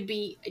 you know, would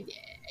be,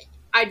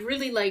 I'd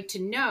really like to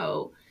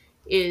know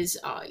is,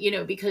 you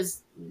know,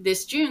 because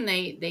this June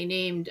they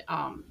named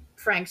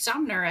Frank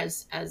Sumner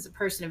as a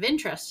person of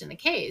interest in the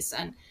case.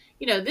 And,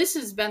 you know, this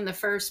has been the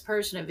first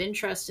person of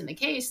interest in the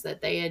case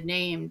that they had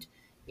named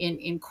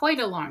in quite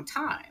a long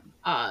time.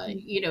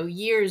 You know,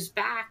 years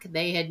back,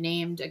 they had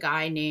named a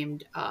guy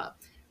named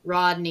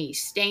Rodney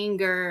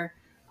Stanger,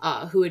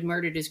 who had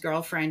murdered his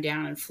girlfriend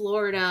down in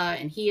Florida,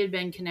 and he had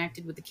been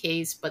connected with the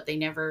case, but they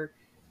never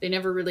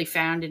really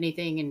found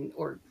anything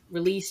or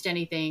released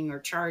anything or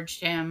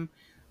charged him.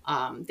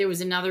 There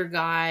was another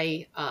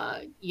guy,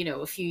 you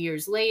know, a few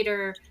years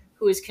later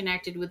who was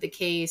connected with the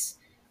case,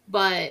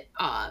 but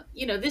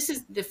you know, this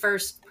is the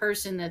first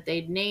person that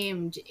they'd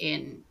named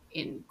in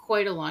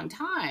quite a long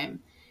time.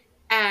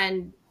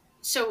 And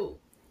so,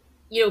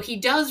 you know, he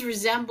does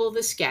resemble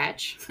the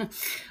sketch.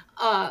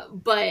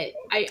 But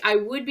I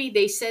would be,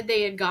 they said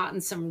they had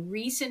gotten some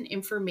recent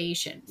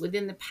information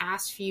within the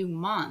past few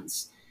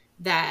months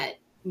that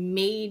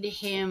made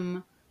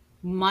him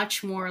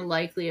much more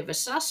likely of a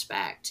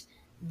suspect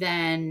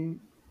than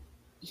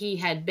he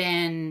had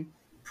been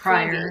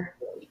prior.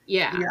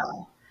 Yeah.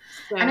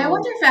 So, and I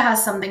wonder if it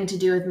has something to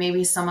do with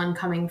maybe someone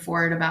coming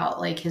forward about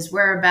like his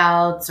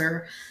whereabouts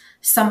or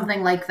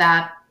something like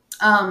that.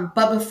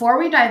 But before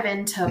we dive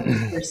into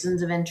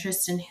persons of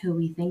interest and who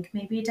we think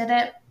maybe did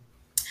it,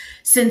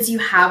 since you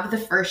have the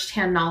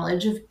firsthand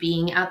knowledge of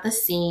being at the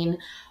scene,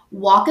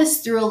 walk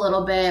us through a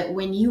little bit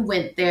when you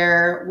went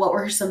there. What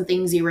were some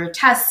things you were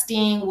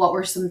testing? What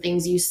were some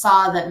things you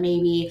saw that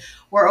maybe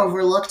were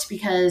overlooked?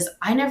 Because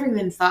I never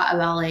even thought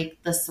about like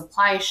the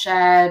supply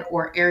shed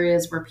or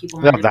areas where people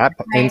might have that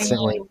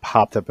instantly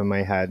popped up in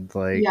my head.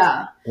 Like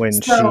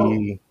when she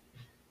so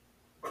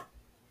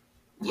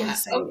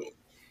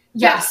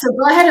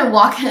go ahead and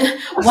walk I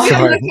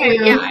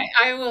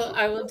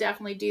will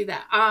definitely do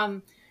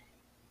that.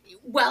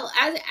 Well,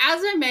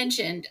 as I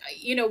mentioned,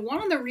 you know, one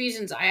of the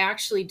reasons I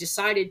actually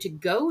decided to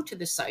go to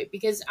the site,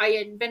 because I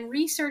had been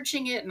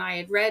researching it and I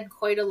had read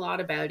quite a lot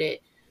about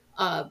it,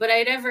 but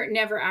I had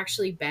never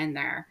actually been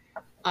there.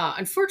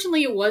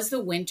 Unfortunately, it was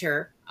the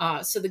winter,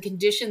 so the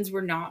conditions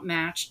were not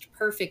matched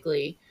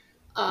perfectly.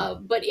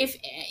 But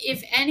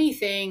if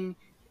anything,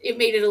 it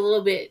made it a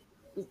little bit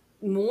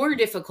more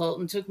difficult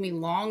and took me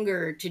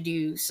longer to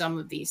do some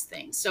of these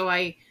things. So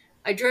I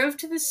drove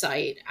to the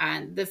site,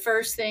 and the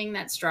first thing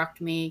that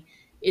struck me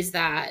is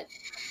that,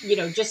 you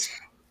know, just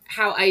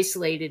how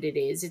isolated it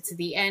is. It's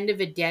the end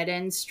of a dead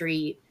end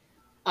street.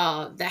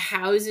 The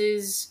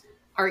houses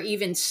are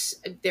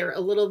they're a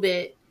little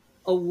bit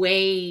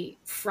away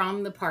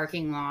from the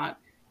parking lot.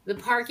 The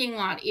parking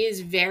lot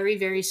is very,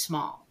 very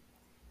small.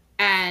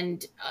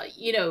 And,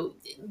 you know,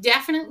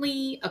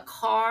 definitely a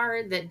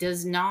car that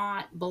does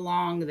not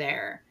belong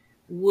there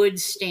would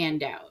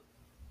stand out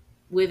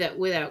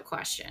without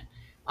question.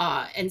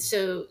 And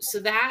so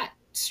that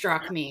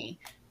struck me,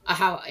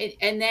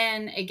 and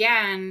then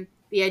again,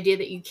 the idea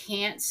that you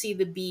can't see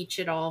the beach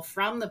at all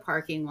from the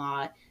parking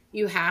lot.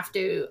 You have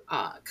to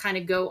kind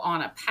of go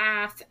on a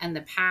path, and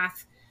the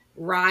path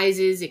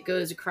rises. It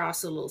goes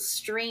across a little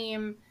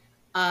stream.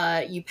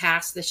 You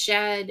pass the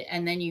shed,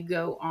 and then you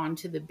go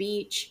onto the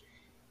beach.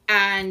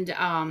 And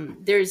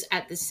there's,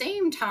 at the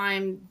same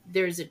time,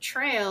 there's a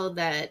trail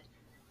that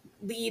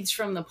leads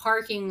from the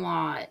parking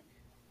lot,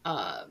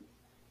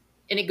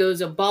 and it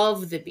goes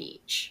above the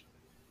beach,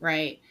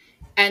 right?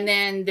 And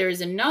then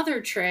there's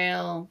another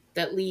trail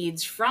that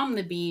leads from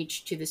the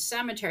beach to the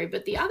cemetery.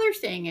 But the other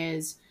thing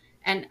is,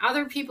 and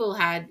other people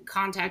had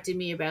contacted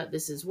me about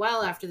this as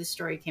well after the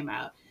story came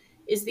out,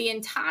 is the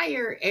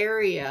entire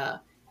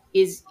area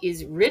is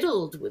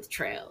riddled with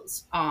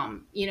trails.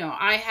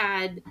 I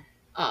had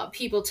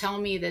people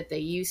tell me that they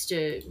used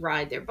to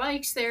ride their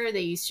bikes there,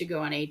 they used to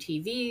go on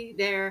ATV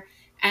there,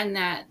 and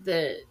that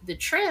the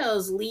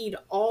trails lead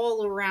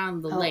all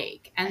around the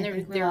lake, and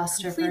they're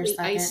completely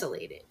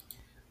isolated.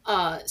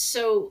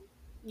 So,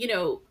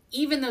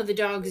 even though the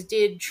dogs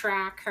did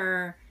track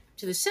her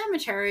to the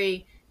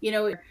cemetery,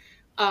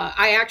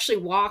 I actually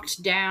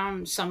walked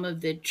down some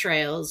of the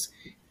trails,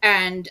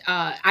 and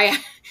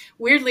I,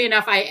 weirdly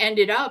enough, I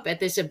ended up at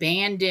this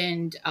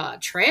abandoned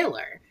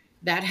trailer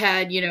that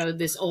had,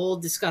 this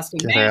old disgusting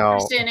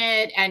mattress in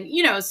it.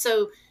 And,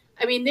 so,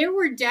 I mean, there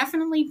were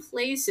definitely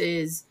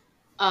places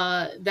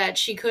that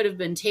she could have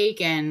been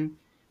taken.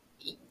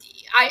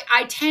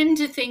 I tend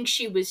to think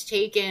she was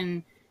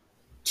taken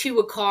to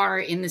a car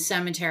in the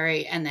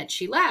cemetery and that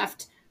she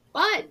left.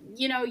 But,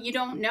 you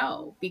don't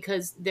know,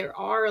 because there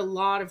are a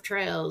lot of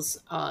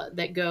trails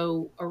that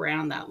go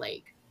around that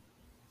lake.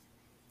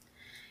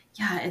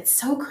 Yeah, it's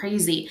so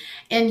crazy.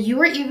 And you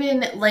were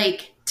even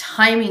like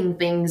timing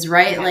things,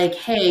 right? Yeah. Like,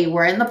 hey,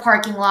 we're in the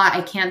parking lot.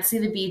 I can't see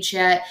the beach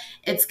yet.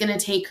 It's going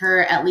to take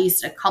her at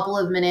least a couple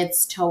of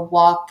minutes to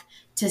walk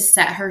to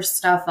set her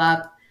stuff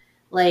up.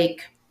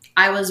 Like,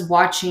 I was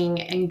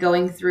watching and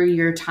going through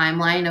your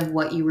timeline of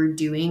what you were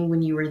doing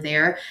when you were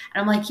there.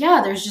 And I'm like,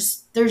 yeah,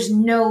 there's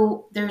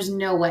no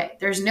way.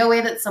 There's no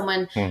way that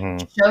someone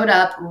showed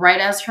up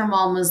right as her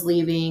mom was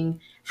leaving,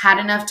 had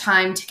enough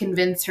time to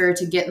convince her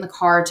to get in the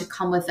car to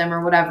come with them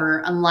or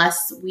whatever,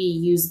 unless we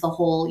use the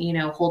whole,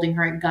 holding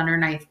her at gun or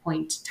knife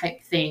point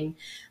type thing.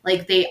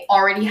 Like, they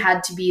already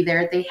had to be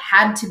there. They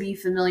had to be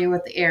familiar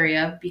with the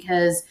area,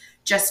 because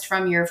just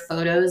from your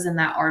photos and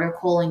that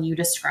article and you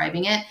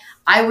describing it,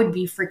 I would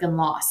be freaking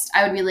lost.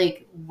 I would be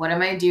like, what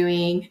am I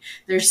doing?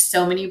 There's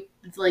so many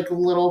like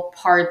little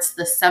parts,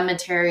 the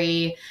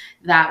cemetery,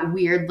 that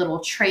weird little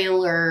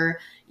trailer,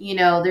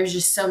 there's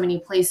just so many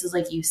places,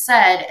 like you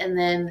said. And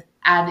then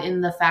add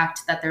in the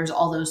fact that there's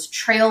all those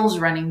trails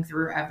running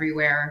through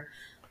everywhere.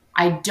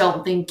 I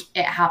don't think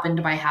it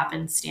happened by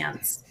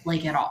happenstance,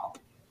 like, at all.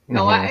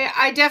 No,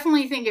 I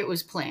definitely think it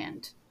was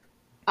planned.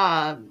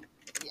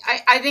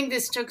 I think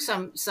this took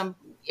some,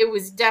 it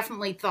was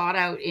definitely thought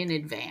out in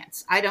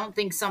advance. I don't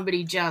think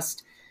somebody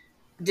just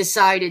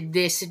decided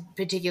this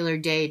particular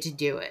day to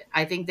do it.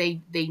 I think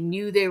they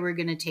knew they were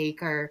going to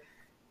take her,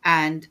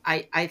 and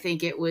I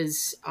think it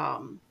was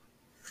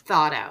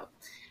thought out.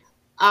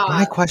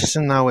 My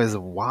question, though, is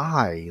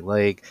why?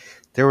 Like,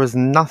 there was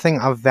nothing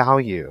of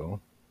value.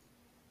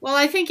 Well,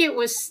 I think it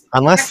was...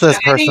 Unless this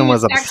person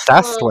was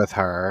obsessed with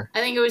her. I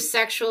think it was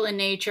sexual in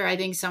nature. I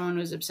think someone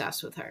was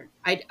obsessed with her.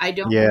 I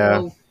don't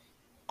know.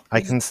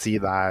 I can see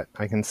that.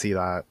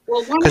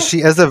 Well, because she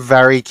is a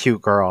very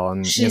cute girl.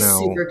 And she's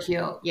super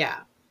cute.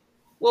 Yeah.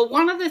 Well,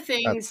 one of the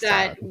things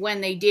that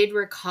when they did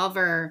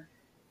recover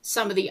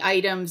some of the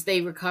items, they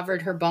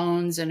recovered her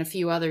bones and a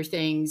few other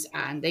things.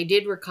 And they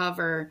did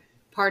recover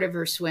part of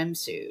her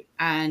swimsuit.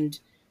 And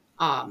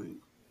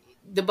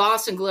the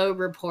Boston Globe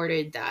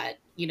reported that,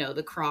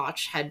 the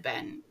crotch had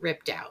been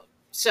ripped out.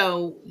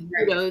 So,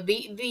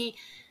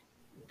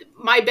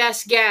 my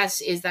best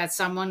guess is that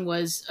someone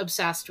was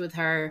obsessed with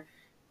her,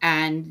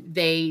 and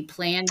they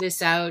planned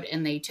this out,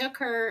 and they took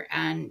her,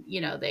 and,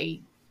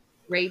 they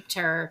raped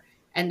her,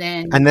 and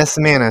then... And this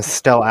man is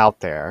still out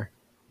there.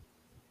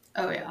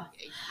 Oh, yeah.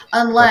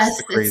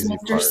 Unless it's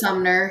Mr.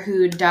 Sumner,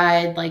 who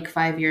died like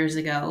 5 years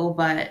ago,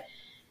 but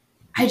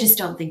I just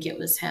don't think it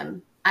was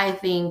him. I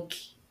think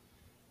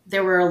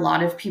there were a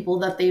lot of people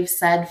that they've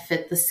said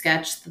fit the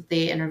sketch that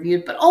they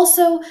interviewed, but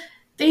also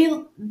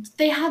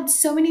they had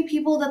so many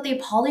people that they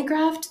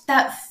polygraphed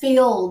that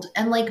failed,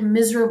 and like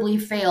miserably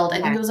failed.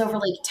 I think it was over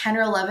like 10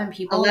 or 11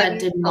 people that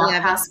did not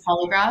pass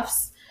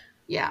polygraphs.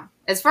 Yeah.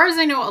 As far as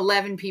I know,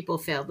 11 people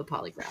failed the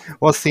polygraph.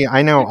 Well, see,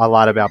 I know a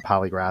lot about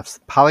polygraphs.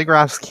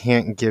 Polygraphs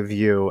can't give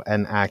you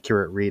an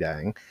accurate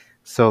reading.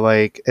 So,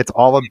 like, it's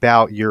all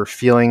about your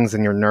feelings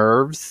and your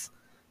nerves.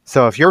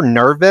 So if you're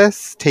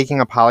nervous taking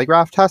a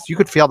polygraph test, you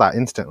could feel that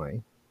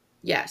instantly.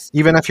 Yes.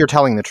 Even if you're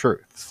telling the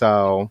truth.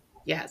 So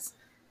yes.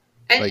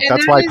 And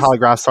that's why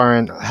polygraphs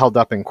aren't held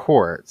up in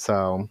court.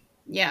 So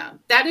yeah,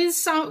 that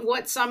is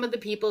what some of the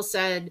people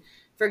said.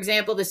 For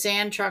example, the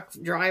sand truck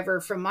driver,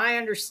 from my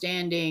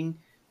understanding,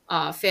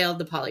 failed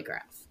the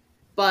polygraph,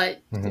 but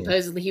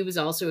supposedly he was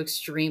also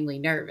extremely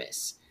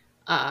nervous.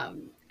 I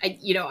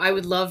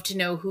would love to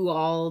know who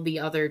all the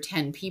other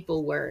 10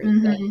 people were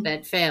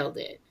that failed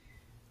it.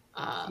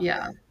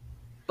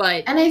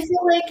 And I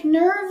feel like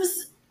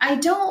nerves, I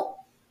don't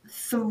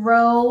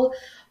throw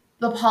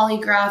the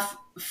polygraph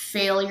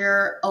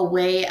failure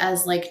away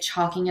as like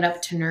chalking it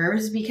up to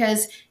nerves,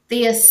 because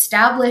they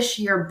establish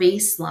your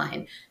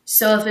baseline.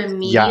 So if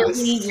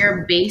immediately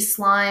your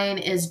baseline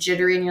is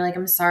jittery and you're like,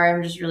 I'm sorry,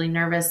 I'm just really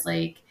nervous,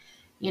 like,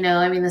 you know,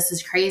 I mean, this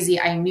is crazy.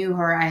 I knew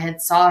her. I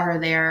had saw her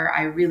there.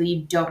 I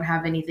really don't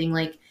have anything.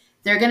 Like,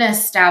 they're going to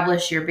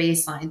establish your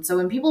baseline. So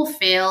when people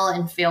fail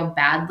and fail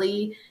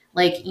badly,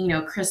 like, you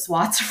know, Chris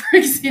Watts, for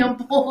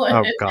example.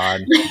 Oh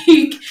God.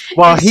 Like,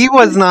 well, he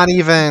was not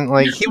even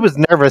like, he was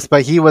nervous,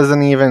 but he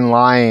wasn't even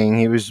lying.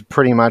 He was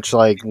pretty much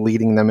like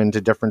leading them into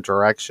different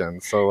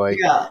directions. So like,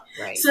 yeah.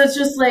 Right. So it's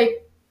just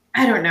like,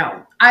 I don't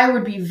know. I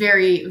would be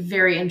very,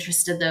 very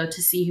interested though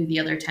to see who the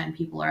other 10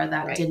 people are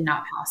that did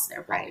not pass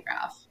their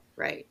polygraph.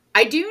 Right.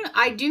 I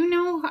do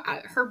know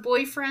her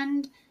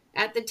boyfriend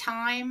at the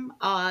time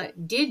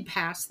did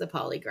pass the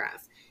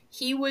polygraph.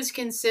 He was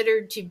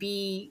considered to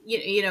be,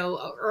 you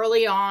know,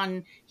 early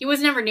on, he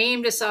was never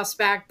named a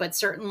suspect, but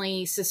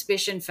certainly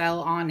suspicion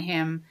fell on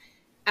him.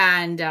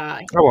 And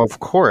oh, of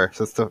course,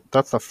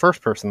 that's the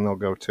first person they'll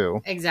go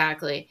to.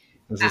 Exactly.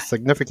 Is the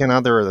significant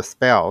other or the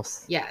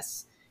spouse.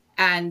 Yes.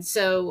 And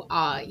so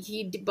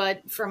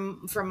but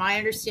from my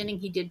understanding,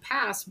 he did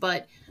pass.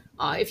 But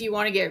if you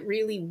want to get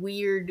really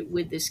weird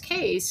with this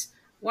case,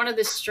 one of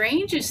the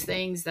strangest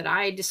things that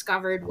I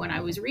discovered when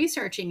I was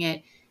researching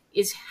it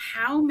is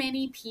how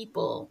many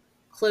people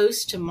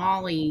close to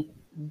Molly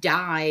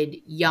died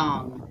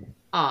young,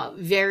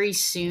 very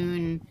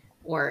soon,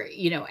 or,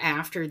 you know,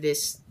 after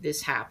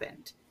this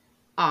happened.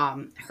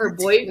 Her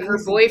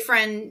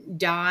boyfriend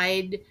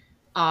died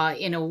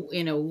in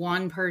a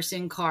one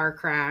person car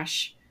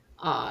crash.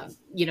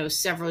 You know,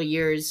 several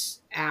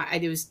years.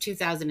 It was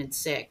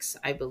 2006,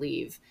 I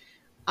believe.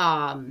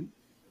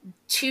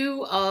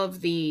 Two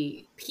of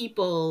the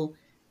people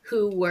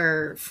who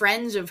were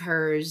friends of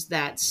hers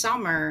that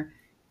summer,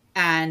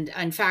 and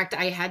in fact,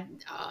 I had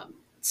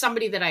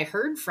somebody that I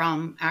heard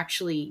from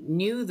actually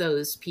knew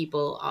those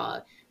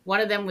people. One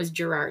of them was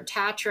Gerard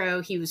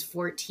Tatro. He was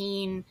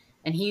 14,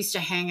 and he used to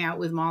hang out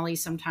with Molly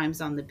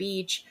sometimes on the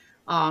beach.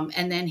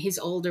 And then his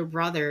older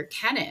brother,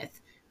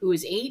 Kenneth, who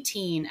was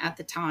 18 at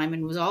the time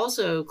and was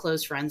also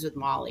close friends with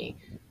Molly.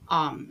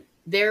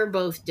 They're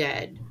both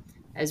dead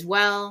as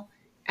well.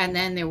 And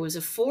then there was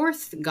a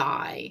fourth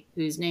guy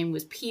whose name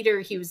was Peter.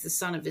 He was the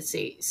son of a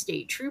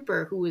state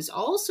trooper who was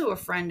also a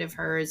friend of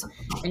hers.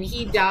 And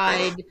he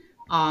died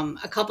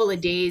a couple of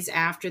days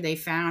after they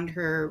found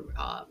her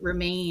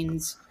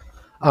remains.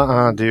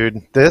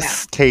 Dude.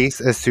 This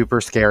case is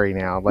super scary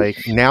now. Like,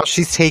 now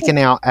she's taken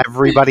out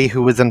everybody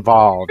who was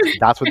involved.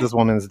 That's what this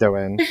woman's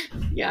doing.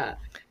 Yeah.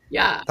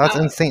 Yeah. That's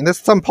insane. This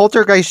is some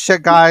poltergeist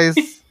shit, guys.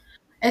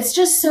 It's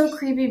just so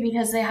creepy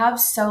because they have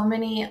so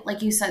many,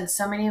 like you said,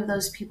 so many of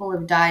those people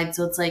have died.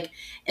 So it's like,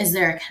 is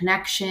there a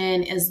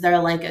connection? Is there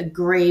like a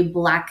gray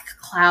black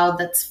cloud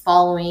that's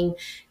following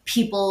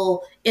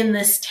people in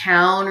this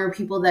town or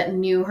people that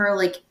knew her?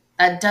 Like,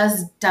 that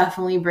does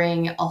definitely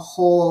bring a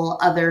whole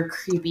other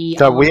creepy.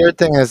 The weird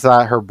thing is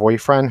that her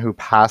boyfriend who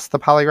passed the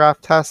polygraph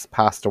test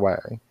passed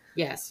away.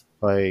 Yes.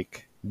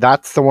 Like,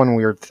 that's the one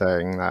weird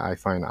thing that I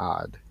find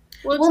odd.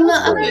 Well, the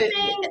other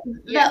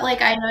thing that,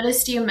 like, I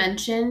noticed you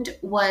mentioned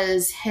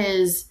was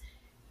his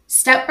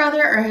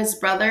stepbrother or his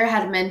brother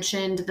had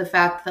mentioned the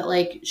fact that,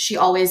 like, she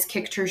always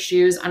kicked her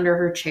shoes under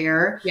her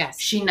chair.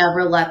 Yes. She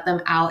never let them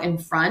out in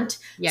front.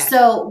 Yes.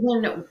 So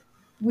when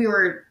we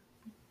were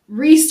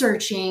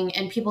researching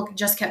and people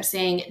just kept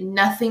saying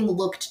nothing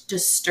looked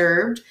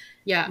disturbed.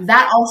 Yeah.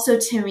 That also,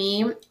 to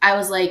me, I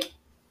was like,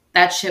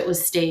 that shit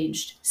was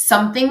staged.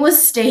 Something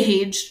was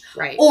staged,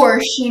 right?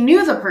 Or she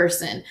knew the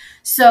person.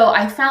 So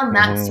I found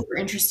that super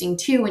interesting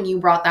too when you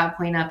brought that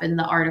point up in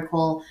the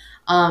article.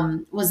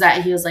 Was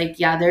that he was like,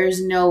 yeah,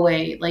 there's no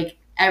way. Like,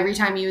 every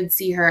time you would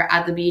see her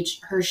at the beach,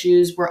 her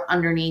shoes were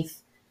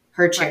underneath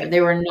her chair. Right.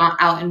 They were not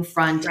out in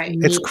front. Right.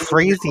 It's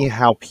crazy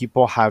how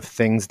people have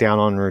things down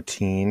on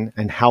routine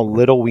and how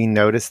little we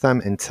notice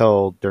them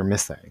until they're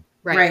missing.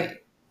 Right.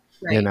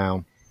 You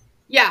know?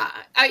 Yeah.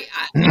 I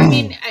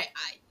mean,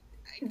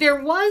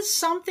 there was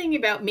something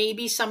about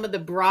maybe some of the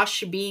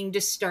brush being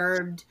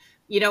disturbed,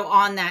 you know,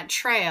 on that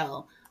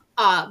trail.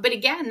 But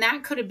again,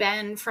 that could have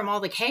been from all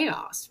the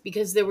chaos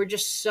because there were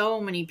just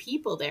so many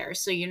people there.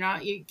 So you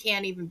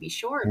can't even be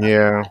sure about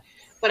that.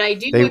 But I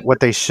do. What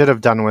they should have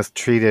done was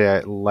treat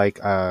it like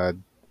a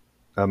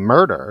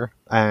murder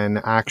and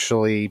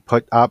actually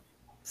put up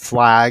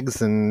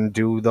flags and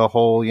do the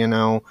whole, you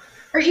know,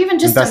 or even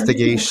just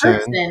investigation. A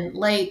person,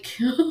 like,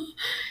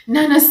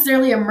 not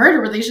necessarily a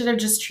murder, but they should have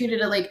just treated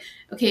it like,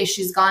 okay,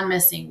 she's gone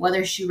missing,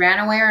 whether she ran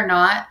away or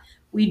not.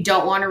 We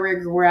don't want to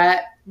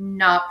regret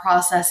not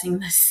processing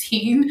the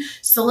scene,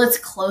 so let's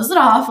close it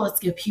off. Let's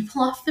get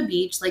people off the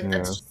beach. Like,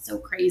 that's just so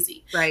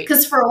crazy, right?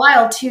 Because for a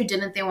while too,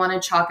 didn't they want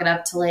to chalk it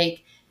up to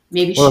like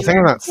maybe? Well, the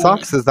thing that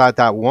sucks is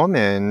that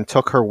woman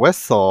took her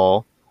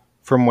whistle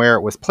from where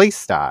it was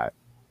placed at,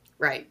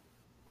 right?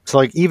 So,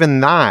 like,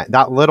 even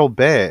that little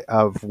bit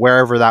of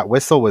wherever that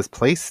whistle was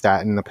placed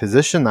at and the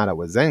position that it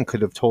was in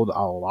could have told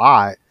a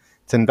lot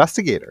to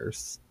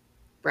investigators.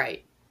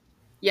 Right.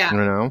 Yeah. You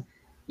know?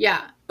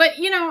 Yeah. But,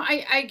 you know,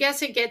 I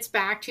guess it gets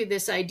back to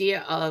this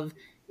idea of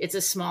it's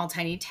a small,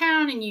 tiny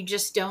town and you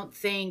just don't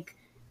think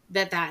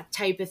that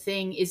type of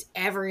thing is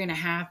ever going to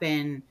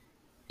happen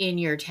in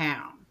your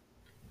town.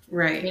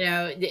 Right. You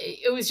know,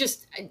 it was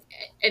just,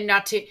 and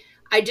not to,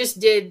 I just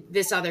did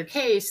this other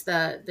case,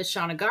 the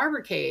Shauna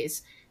Garber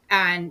case.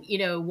 And, you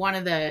know, one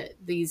of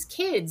these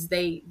kids,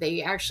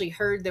 they actually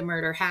heard the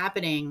murder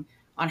happening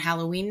on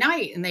Halloween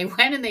night, and they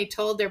went and they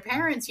told their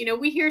parents, you know,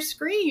 we hear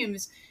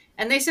screams.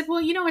 And they said,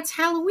 well, you know, it's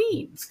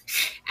Halloween.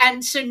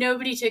 And so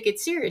nobody took it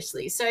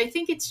seriously. So I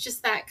think it's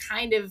just that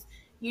kind of,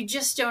 you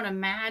just don't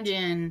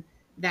imagine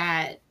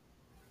that,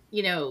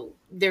 you know,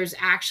 there's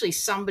actually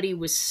somebody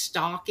was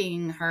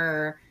stalking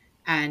her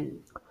and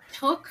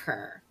took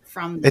her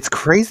from. It's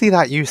crazy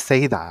that you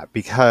say that,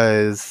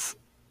 because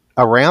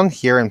around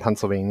here in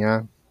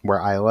Pennsylvania,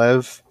 where I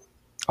live,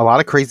 a lot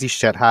of crazy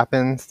shit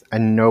happens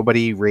and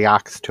nobody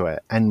reacts to it.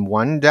 And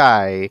one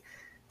day,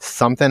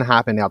 something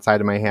happened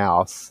outside of my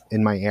house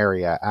in my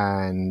area,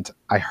 and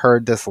I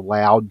heard this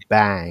loud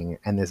bang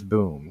and this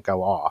boom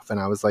go off. And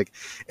I was like,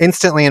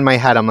 instantly in my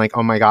head, I'm like,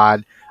 oh my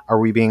God, are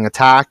we being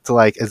attacked?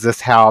 Like, is this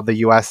how the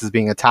US is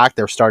being attacked?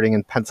 They're starting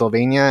in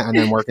Pennsylvania and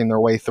then working their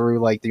way through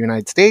like the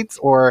United States,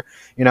 or,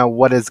 you know,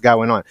 what is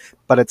going on?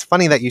 But it's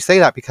funny that you say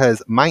that,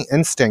 because my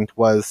instinct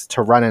was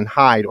to run and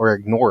hide or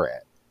ignore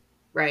it.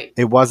 Right.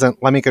 It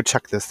wasn't, let me go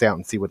check this out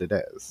and see what it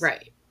is.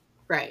 Right.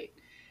 Right.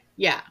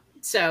 Yeah.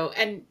 So,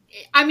 and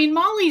I mean,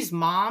 Molly's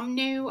mom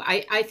knew.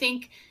 I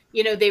think,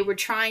 you know, they were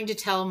trying to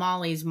tell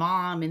Molly's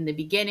mom in the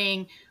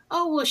beginning,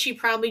 oh, well, she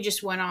probably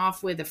just went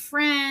off with a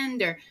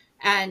friend, or,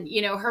 and,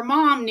 you know, her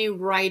mom knew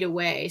right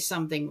away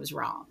something was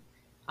wrong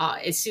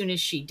as soon as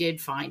she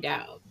did find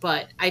out.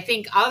 But I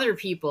think other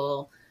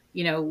people,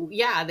 you know,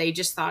 yeah, they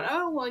just thought,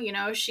 oh, well, you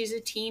know, she's a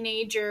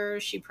teenager.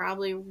 She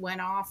probably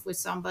went off with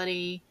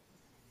somebody.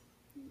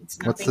 It's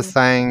nothing. What's the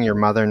saying? Your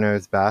mother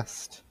knows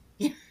best.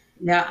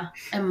 Yeah,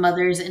 and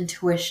mother's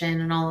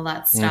intuition and all of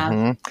that stuff.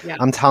 Mm-hmm. Yeah.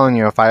 I'm telling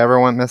you, if I ever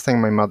went missing,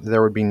 my mother,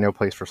 there would be no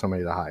place for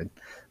somebody to hide.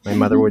 My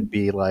mother would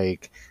be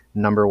like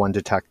 #1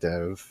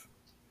 detective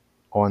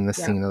on the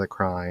scene of the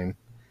crime.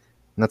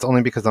 And that's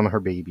only because I'm her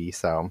baby,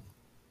 so.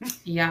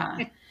 Yeah.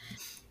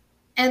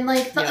 And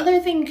like the other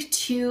thing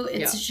too,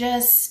 it's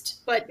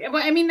just. But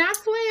I mean,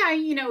 that's the way I,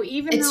 you know,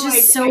 even it's though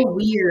just so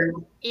weird.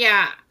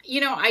 Yeah. You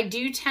know, I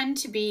do tend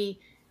to be,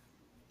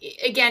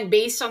 again,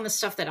 based on the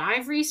stuff that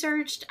I've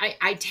researched,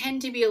 I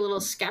tend to be a little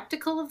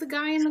skeptical of the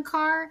guy in the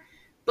car,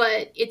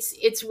 but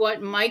it's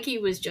what Mikey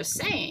was just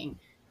saying.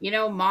 You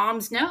know,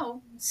 moms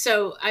know.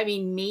 So, I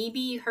mean,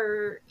 maybe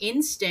her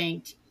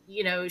instinct,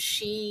 you know,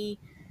 she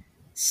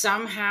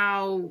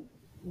somehow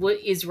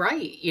is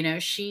right. You know,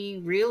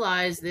 she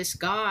realized this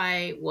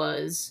guy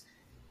was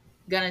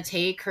going to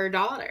take her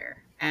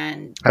daughter.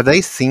 And have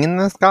they seen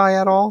this guy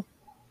at all?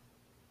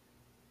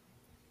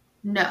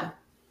 No,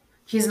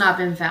 he's not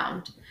been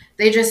found.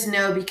 They just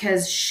know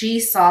because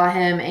she saw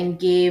him and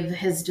gave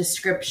his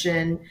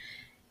description,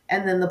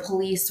 and then the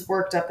police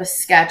worked up a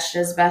sketch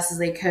as best as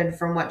they could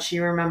from what she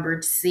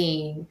remembered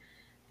seeing.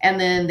 And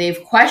then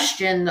they've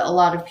questioned a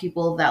lot of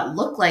people that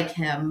look like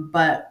him,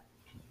 but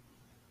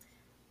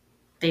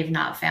they've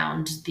not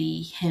found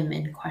the him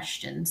in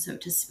question, so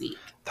to speak.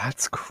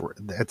 That's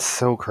it's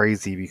so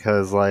crazy,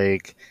 because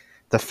like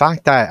the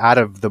fact that out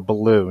of the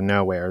blue,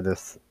 nowhere,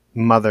 this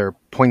mother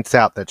points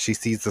out that she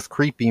sees this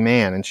creepy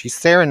man and she's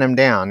staring him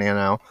down, you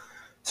know,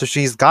 so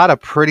she's got a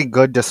pretty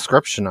good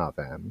description of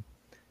him.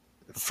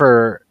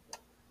 For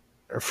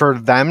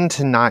them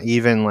to not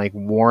even like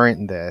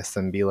warrant this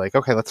and be like,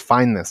 okay, let's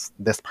find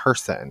this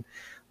person,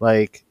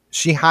 like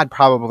she had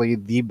probably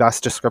the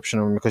best description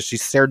of him, because she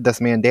stared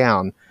this man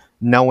down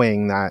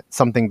knowing that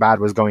something bad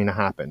was going to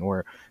happen,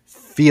 or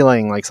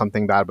feeling like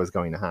something bad was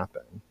going to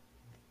happen.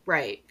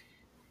 Right.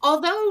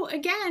 Although,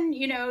 again,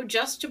 you know,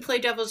 just to play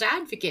devil's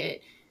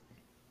advocate,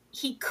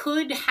 he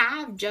could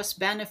have just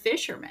been a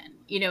fisherman.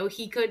 You know,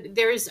 he could,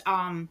 there's,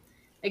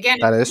 again,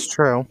 that is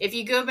true. If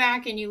you go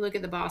back and you look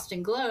at the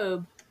Boston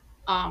Globe,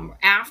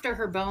 after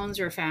her bones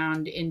were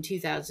found in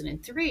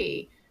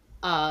 2003,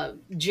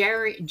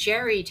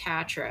 Jerry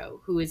Tatro,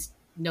 who is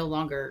no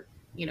longer,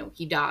 you know,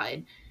 he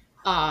died.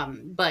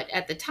 But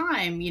at the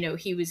time, you know,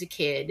 he was a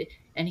kid,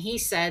 and he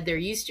said there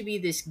used to be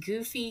this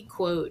goofy,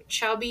 quote,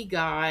 chubby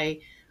guy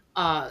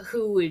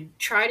who would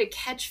try to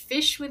catch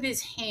fish with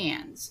his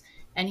hands.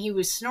 And he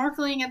was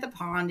snorkeling at the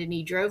pond, and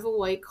he drove a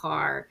white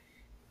car,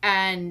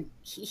 and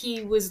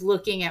he was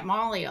looking at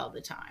Molly all the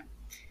time.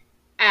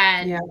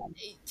 And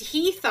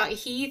he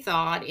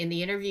thought in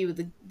the interview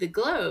with the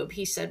Globe,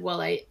 he said,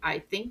 well,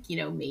 I think, you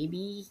know,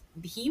 maybe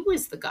he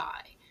was the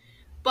guy.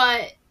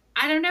 But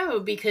I don't know,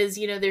 because,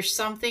 you know, there's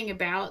something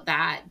about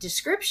that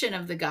description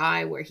of the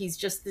guy where he's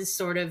just this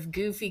sort of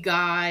goofy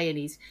guy, and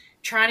he's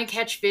trying to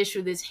catch fish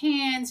with his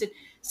hands. And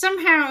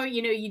somehow,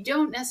 you know, you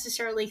don't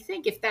necessarily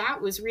think, if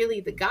that was really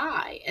the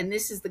guy, and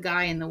this is the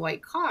guy in the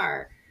white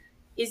car,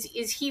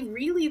 is he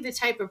really the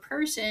type of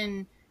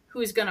person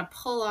who is going to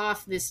pull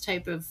off this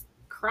type of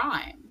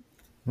crime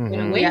and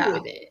away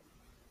with it?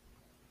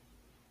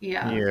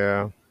 Yeah.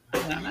 I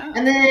don't know.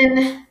 And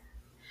then,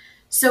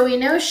 so we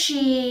know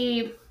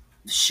she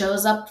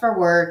shows up for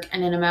work,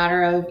 and in a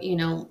matter of, you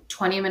know,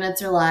 20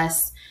 minutes or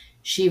less,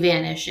 she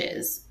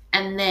vanishes.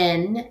 And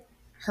then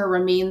her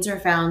remains are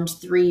found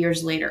 3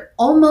 years later,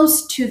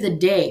 almost to the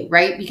day,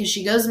 right? Because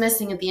she goes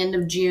missing at the end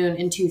of June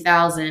in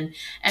 2000,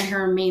 and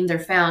her remains are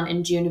found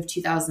in June of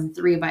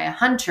 2003 by a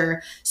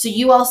hunter. So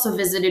you also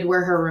visited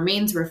where her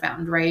remains were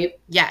found, right?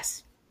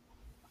 Yes,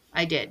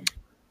 I did.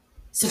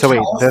 So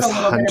wait, this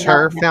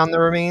hunter found the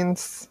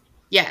remains?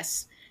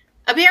 Yes.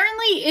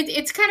 Apparently,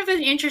 it's kind of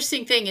an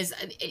interesting thing. Is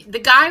the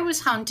guy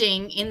was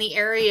hunting in the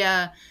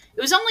area.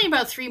 It was only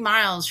about 3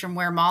 miles from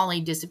where Molly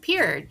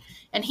disappeared,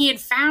 and he had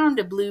found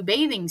a blue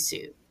bathing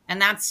suit,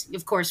 and that's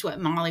of course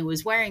what Molly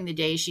was wearing the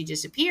day she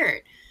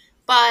disappeared.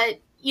 But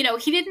he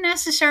didn't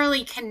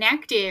necessarily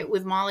connect it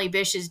with Molly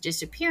Bish's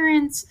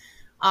disappearance.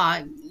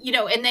 And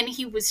then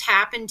he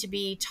happened to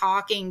be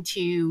talking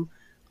to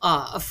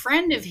a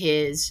friend of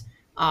his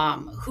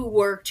who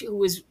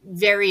was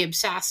very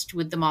obsessed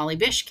with the Molly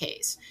Bish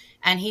case.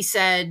 And he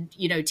said,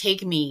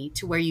 take me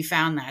to where you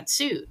found that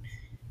suit.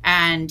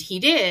 And he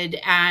did.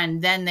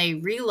 And then they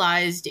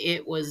realized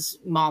it was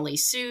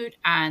Molly's suit.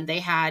 And they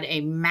had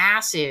a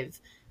massive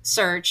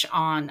search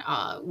on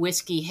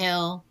Whiskey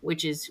Hill,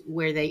 which is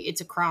where it's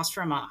across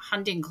from a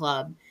hunting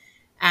club.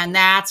 And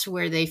that's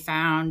where they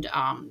found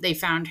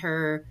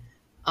her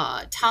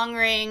tongue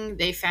ring.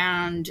 They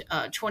found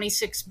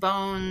 26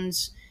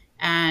 bones.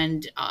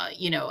 And,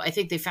 I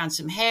think they found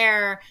some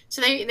hair.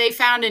 So they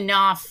found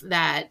enough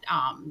that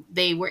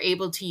they were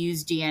able to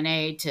use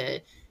DNA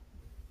to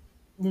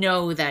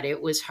know that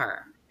it was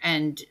her.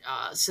 And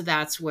so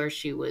that's where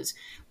she was.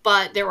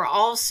 But there were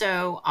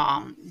also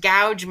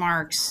gouge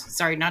marks.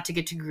 Sorry, not to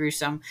get too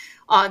gruesome.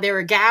 There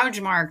were gouge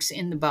marks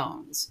in the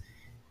bones.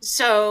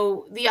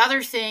 So the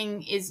other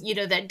thing is,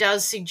 that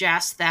does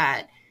suggest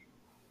that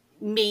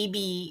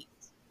maybe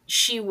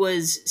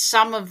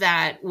some of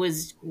that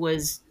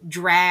was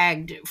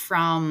dragged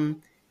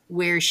from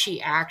where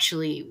she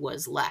actually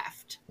was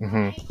left.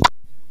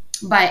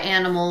 Mm-hmm. By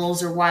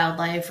animals or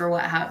wildlife or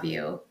what have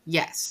you.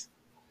 Yes.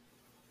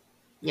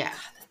 Yeah. God,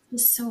 that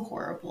is so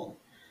horrible.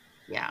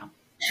 Yeah.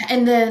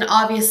 And then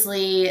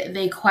obviously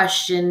they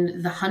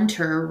questioned the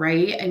hunter,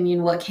 right? I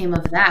mean, what came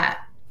of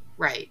that?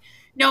 Right.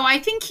 No, I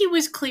think he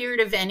was cleared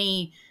of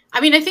any. I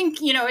mean, I think,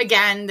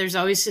 again, there's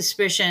always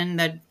suspicion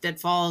that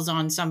falls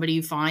on somebody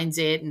who finds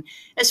it. And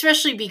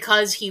especially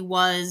because he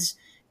was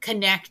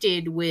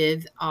connected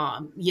with,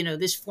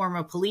 this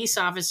former police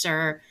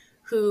officer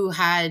who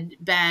had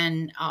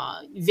been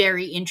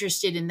very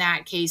interested in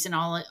that case, and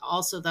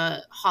also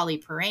the Holly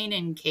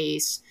Paranen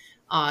case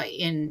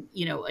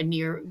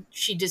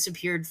she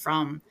disappeared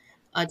from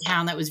a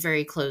town that was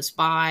very close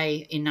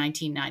by in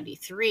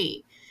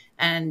 1993.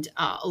 And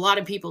a lot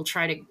of people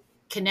try to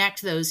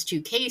connect those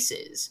two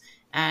cases.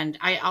 And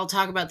I'll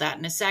talk about that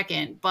in a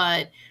second.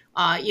 But,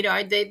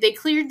 they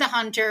cleared the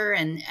hunter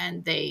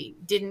and they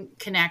didn't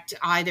connect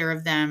either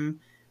of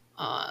them,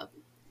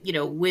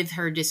 with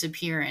her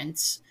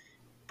disappearance.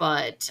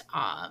 But,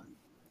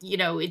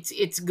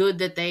 it's good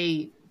that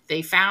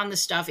they found the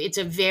stuff. It's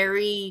a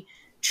very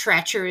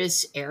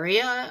treacherous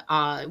area.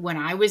 When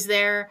I was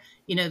there,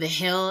 the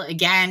hill,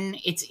 again,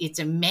 it's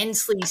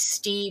immensely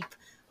steep.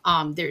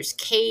 There's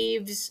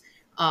caves.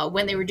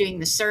 When they were doing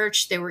the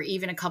search, there were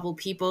even a couple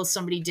people,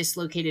 somebody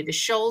dislocated a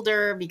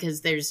shoulder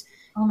because there's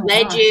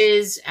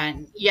ledges. Gosh.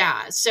 And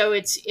yeah, so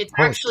it's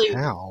actually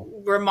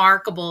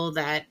remarkable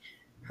that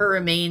her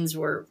remains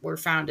were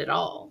found at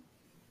all.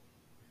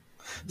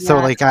 So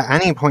like at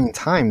any point in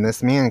time,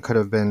 this man could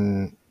have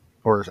been,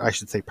 or I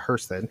should say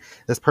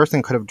this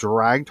person could have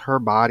dragged her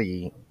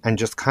body and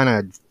just kind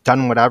of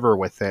done whatever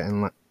with it,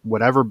 and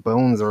whatever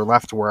bones are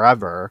left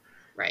wherever,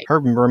 right, her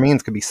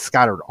remains could be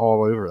scattered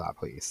all over that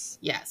place.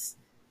 Yes.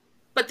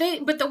 But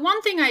the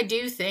one thing I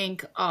do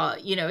think,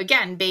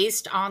 again,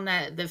 based on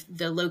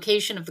the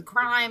location of the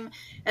crime,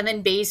 and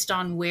then based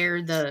on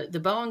where the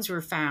bones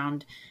were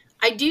found,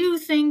 I do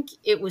think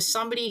it was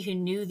somebody who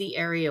knew the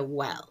area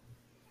well.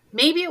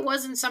 Maybe it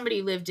wasn't somebody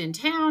who lived in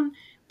town,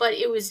 but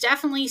it was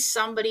definitely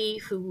somebody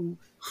who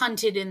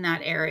hunted in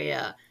that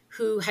area,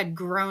 who had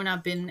grown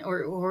up in,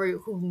 or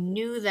who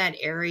knew that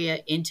area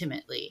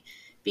intimately.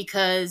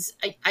 Because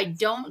I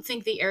don't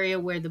think the area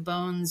where the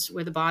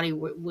body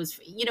was,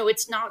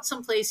 it's not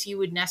someplace you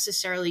would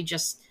necessarily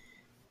just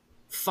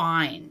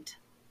find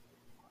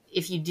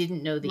if you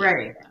didn't know the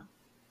area.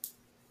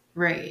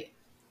 Right.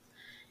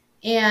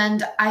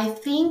 And I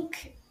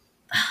think,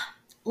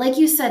 like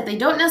you said, they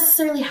don't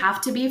necessarily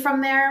have to be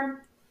from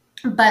there,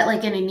 but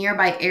like in a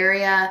nearby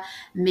area,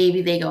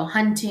 maybe they go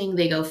hunting,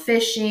 they go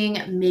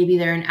fishing, maybe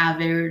they're an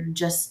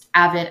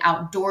avid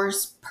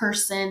outdoors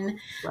person,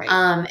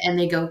 right. And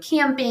they go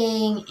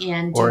camping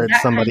and or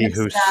it's somebody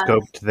who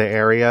scoped the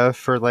area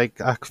for like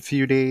a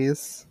few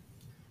days.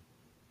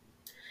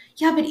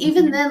 Yeah, but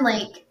even then,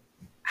 like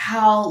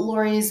how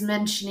Lori is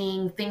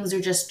mentioning, things are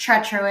just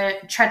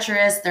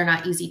treacherous. They're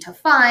not easy to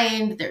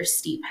find. There's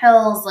steep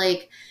hills.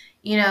 Like,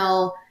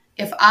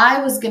 if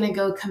I was going to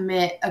go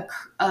commit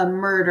a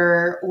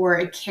murder or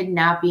a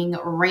kidnapping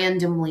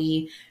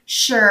randomly,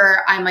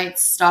 sure, I might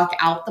stalk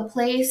out the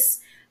place,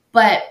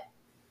 but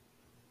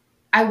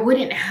I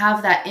wouldn't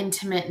have that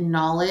intimate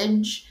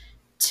knowledge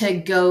to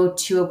go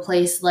to a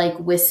place like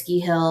Whiskey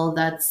Hill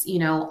that's, you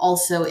know,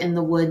 also in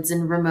the woods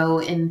and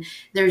remote, and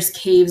there's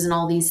caves and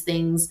all these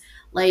things.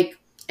 Like,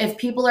 if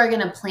people are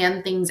going to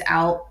plan things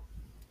out,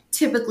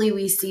 typically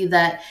we see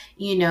that,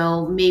 you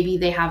know, maybe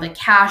they have a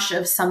cache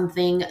of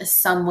something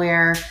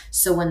somewhere.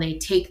 So when they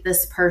take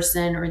this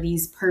person or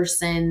these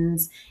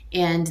persons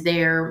and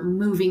they're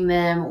moving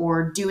them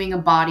or doing a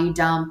body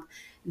dump,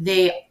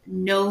 they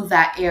know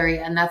that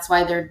area, and that's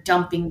why they're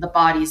dumping the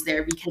bodies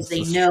there, because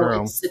they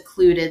know it's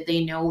secluded.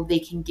 They know they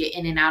can get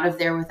in and out of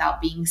there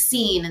without being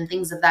seen and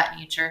things of that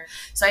nature.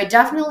 So I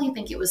definitely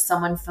think it was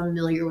someone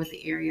familiar with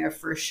the area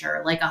for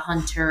sure, like a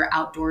hunter,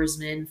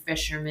 outdoorsman,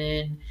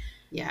 fisherman,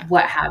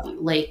 what have you,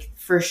 like,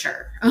 for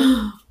sure.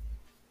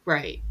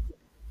 Right.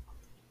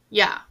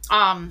 Yeah.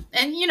 And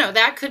you know,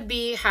 that could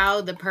be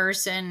how the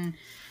person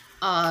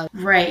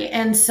right.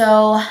 And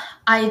so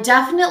I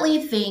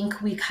definitely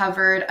think we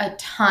covered a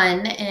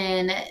ton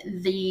in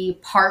the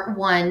part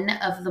 1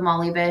 of the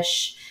Molly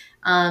Bish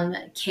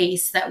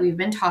case that we've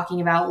been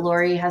talking about.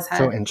 Lori has had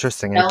so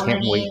interesting. I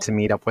can't wait to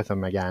meet up with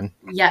him again.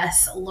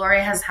 Yes,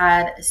 Lori has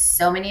had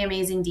so many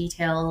amazing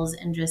details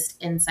and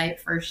just insight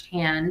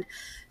firsthand.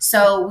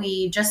 So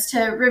just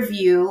to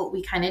review,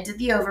 we kind of did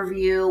the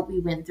overview. We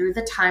went through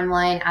the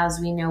timeline as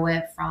we know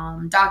it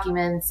from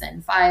documents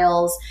and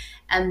files.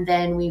 And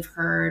then we've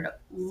heard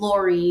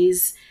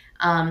Lori's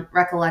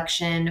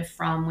recollection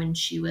from when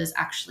she was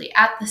actually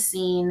at the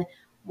scene,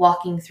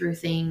 walking through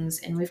things.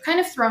 And we've kind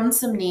of thrown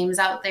some names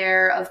out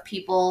there of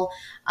people.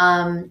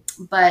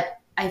 But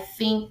I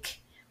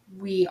think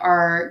we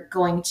are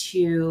going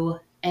to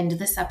end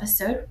this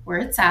episode where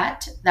it's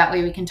at. That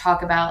way we can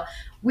talk about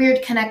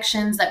weird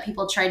connections that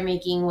people tried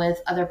making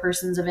with other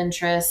persons of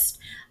interest.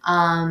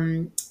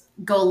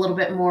 Go a little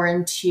bit more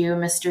into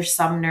Mr.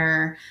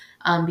 Sumner,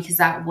 because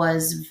that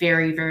was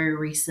very, very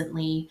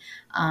recently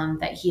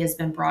that he has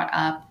been brought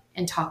up,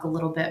 and talk a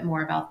little bit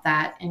more about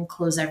that and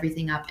close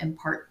everything up in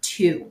part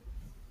 2.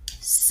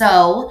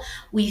 So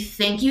we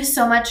thank you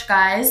so much,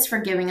 guys, for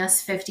giving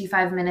us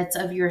 55 minutes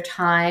of your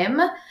time.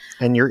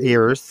 And your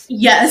ears.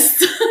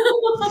 Yes.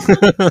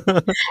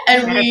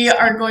 And we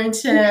are going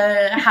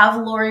to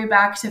have Lori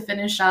back to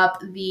finish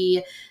up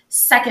the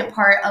second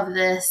part of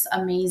this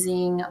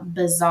amazing,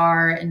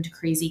 bizarre, and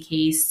crazy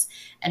case.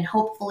 And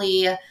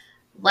hopefully,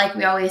 like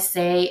we always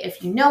say,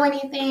 if you know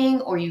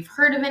anything or you've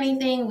heard of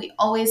anything, we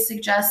always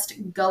suggest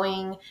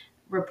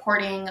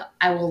reporting.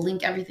 I will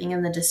link everything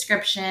in the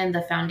description,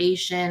 the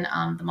foundation,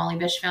 the Molly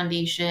Bish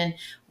Foundation,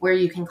 where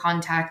you can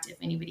contact if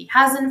anybody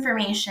has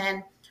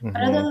information. Mm-hmm.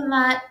 But other than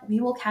that,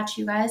 we will catch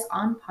you guys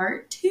on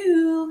part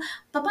 2.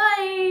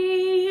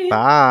 Bye-bye.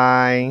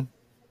 Bye.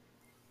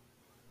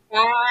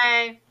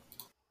 Bye.